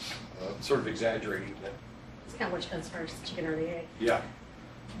they're sort of exaggerating that. It's kind of which comes first, the chicken or the egg. Yeah.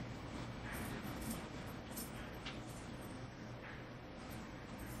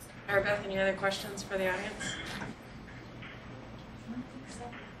 All right, Beth, any other questions for the audience?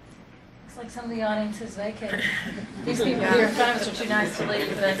 Looks like some of the audience is vacated. These people here in front of us are too nice to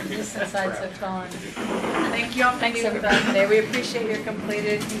leave, but this inside's so gone. Thank you all for being with us today. We appreciate your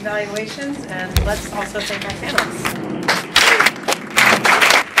completed evaluations, and let's also thank our panelists.